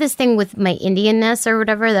have this thing with my Indianness or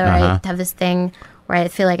whatever that I have this thing where I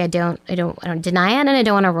feel like I don't deny it and I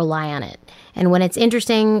don't want to rely on it. And when it's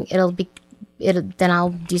interesting, then I'll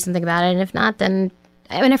do something about it. And if not, then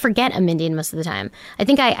I forget I'm Indian most of the time. I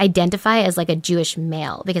think I identify as like a Jewish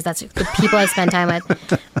male because that's the people I spend time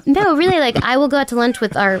with. No, really, like I will go out to lunch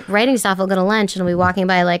with our writing staff. I'll go to lunch and we'll be walking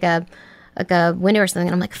by like a window or something.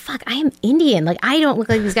 And I'm like, fuck, I am Indian. Like I don't look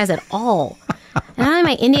like these guys at all. And not only am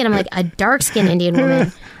I Indian, I'm like a dark-skinned Indian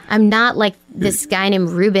woman. I'm not like this guy named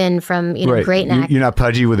Ruben from, Great Neck. You're not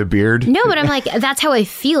pudgy with a beard? No, but I'm like, that's how I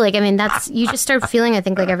feel. Like, I mean, you just start feeling, I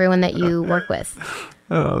think, like everyone that you work with.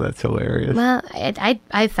 Oh, that's hilarious. Well,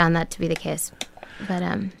 I found that to be the case. But,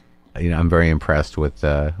 I'm very impressed with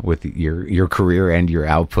your career and your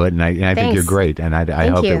output, and I think you're great. And I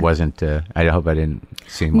hope it wasn't. I hope I didn't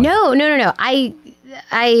seem like. No. I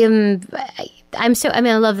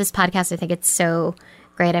love this podcast. I think it's so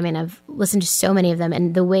great. I mean, I've listened to so many of them,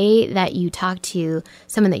 and the way that you talk to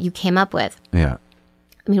someone that you came up with. Yeah.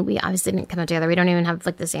 I mean, we obviously didn't come up together. We don't even have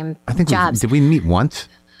like the same jobs. Did we meet once?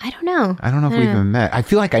 I don't know. I don't know if we even met. I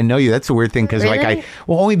feel like I know you. That's a weird thing because really?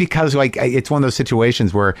 only because it's one of those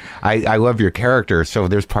situations where I love your character. So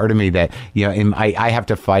there's part of me that, I have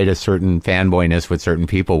to fight a certain fanboyness with certain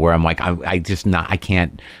people where I'm like, I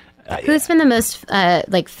can't. Who's been the most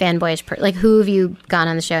fanboyish person? Like, who have you gone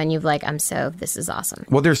on the show and you've like, this is awesome?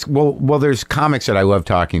 Well, there's comics that I love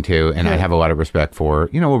talking to and I have a lot of respect for.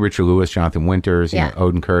 Richard Lewis, Jonathan Winters,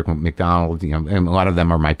 Odenkirk, McDonald. And a lot of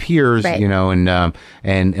them are my peers. Right.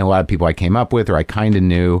 And a lot of people I came up with or I kind of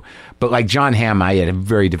knew. But like John Hamm, I had a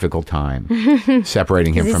very difficult time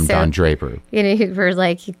separating him from Don Draper.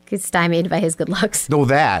 He's stymied by his good looks. No,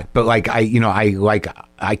 that. But like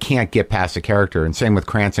I can't get past the character, and same with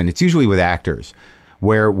Cranston. It's usually with actors,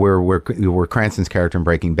 where Cranston's character in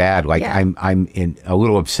Breaking Bad. Like I'm a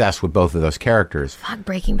little obsessed with both of those characters. Fuck,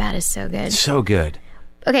 Breaking Bad is so good. So good.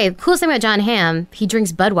 Okay, coolest thing about John Hamm, he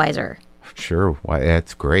drinks Budweiser. Sure,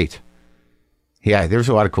 that's great. Yeah, there's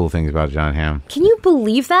a lot of cool things about John Hamm. Can you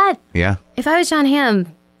believe that? Yeah. If I was John Hamm,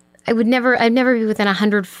 I'd never be within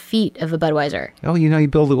 100 feet of a Budweiser. Oh, you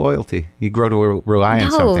build a loyalty. You grow to rely on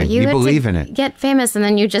something. You believe in it. Get famous, and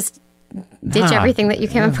then you just ditch everything that you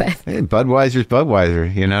came up with. Hey, Budweiser's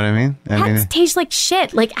Budweiser. You know what I mean? That tastes like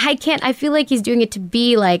shit. Like I feel like he's doing it to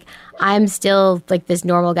be like I'm still like this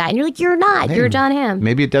normal guy, and you're like, you're not. You're John Hamm.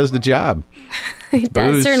 Maybe it does the job. It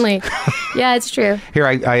does, certainly. Yeah, it's true. Here,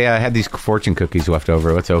 I had these fortune cookies left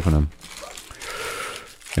over. Let's open them.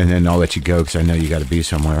 And then I'll let you go because I know you got to be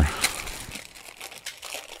somewhere.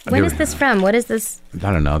 When is this from? What is this?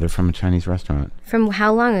 I don't know. They're from a Chinese restaurant. From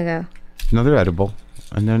how long ago? No, they're edible.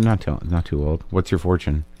 And they're not too old. What's your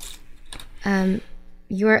fortune?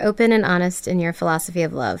 You are open and honest in your philosophy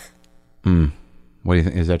of love. What do you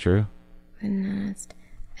think? Is that true? Honest.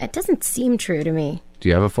 It doesn't seem true to me. Do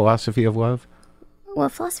you have a philosophy of love? Well,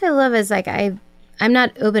 philosophy of love is like I'm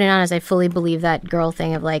not open and honest. I fully believe that girl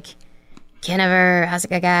thing of like, can't ever ask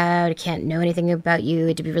a guy out, can't know anything about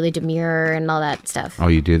you, to be really demure and all that stuff. Oh,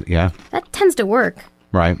 you do? Yeah. That tends to work.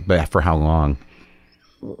 Right. But for how long?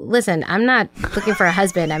 Listen, I'm not looking for a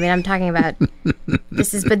husband. I mean, I'm talking about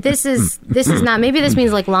this is not, maybe this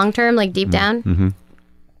means like long term, like deep down. Mm-hmm.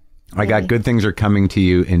 I got good things are coming to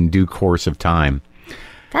you in due course of time.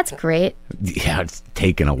 That's great. Yeah, it's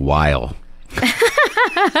taken a while.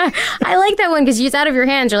 I like that one because it's out of your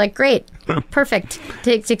hands. You're like, great, perfect.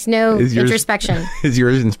 Takes no introspection. Is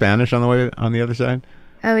yours in Spanish on the other side?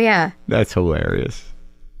 Oh yeah, that's hilarious.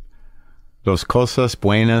 Los cosas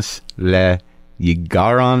buenas le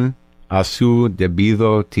llegaron a su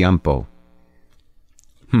debido tiempo.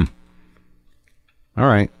 All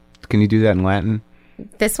right, can you do that in Latin?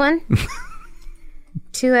 This one.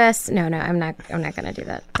 2S. No, I'm not gonna do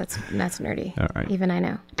that. That's nerdy. All right. Even I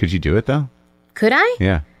know. Could you do it though? Could I?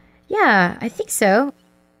 Yeah. Yeah, I think so.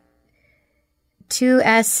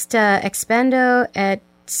 2est expendo et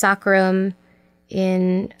sacrum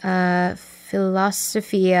in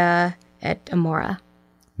philosophia et amora.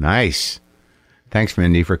 Nice. Thanks,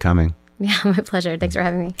 Mindy, for coming. Yeah, my pleasure. Thanks for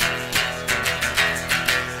having me.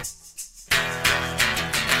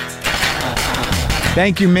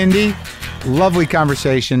 Thank you, Mindy. Lovely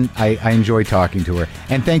conversation. I enjoy talking to her.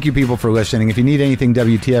 And thank you, people, for listening. If you need anything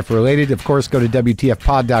WTF related, of course, go to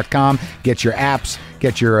WTFpod.com. Get your apps.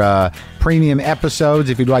 Get your premium episodes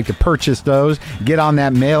if you'd like to purchase those. Get on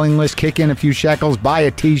that mailing list. Kick in a few shekels. Buy a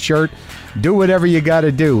T-shirt. Do whatever you got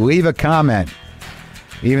to do. Leave a comment.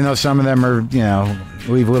 Even though some of them are,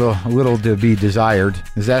 leave little to be desired.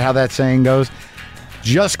 Is that how that saying goes?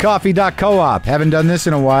 JustCoffee.coop. Haven't done this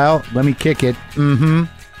in a while. Let me kick it.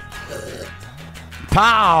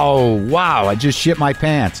 Pow! Wow, I just shit my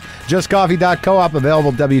pants. JustCoffee.coop,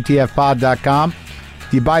 available WTFpod.com.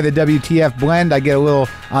 If you buy the WTF blend, I get a little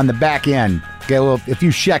on the back end. Get a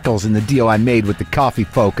few shekels in the deal I made with the coffee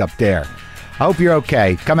folk up there. I hope you're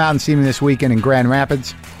okay. Come out and see me this weekend in Grand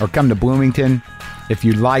Rapids, or come to Bloomington if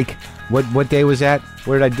you'd like. What day was that?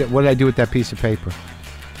 What did I do with that piece of paper?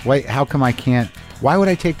 Wait, how come I can't? Why would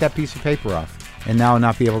I take that piece of paper off and now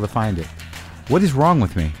not be able to find it? What is wrong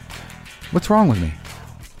with me? What's wrong with me?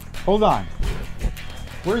 Hold on.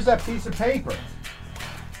 Where's that piece of paper?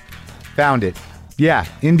 Found it. Yeah,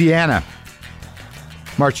 Indiana.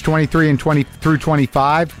 March 23 and 20 through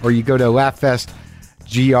 25, or you go to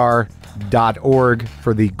laughfestgr.org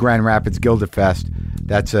for the Grand Rapids Gilda-Fest.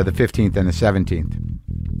 That's the 15th and the 17th.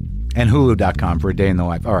 And Hulu.com for a day in the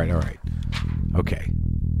life. All right. Okay.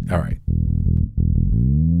 All right.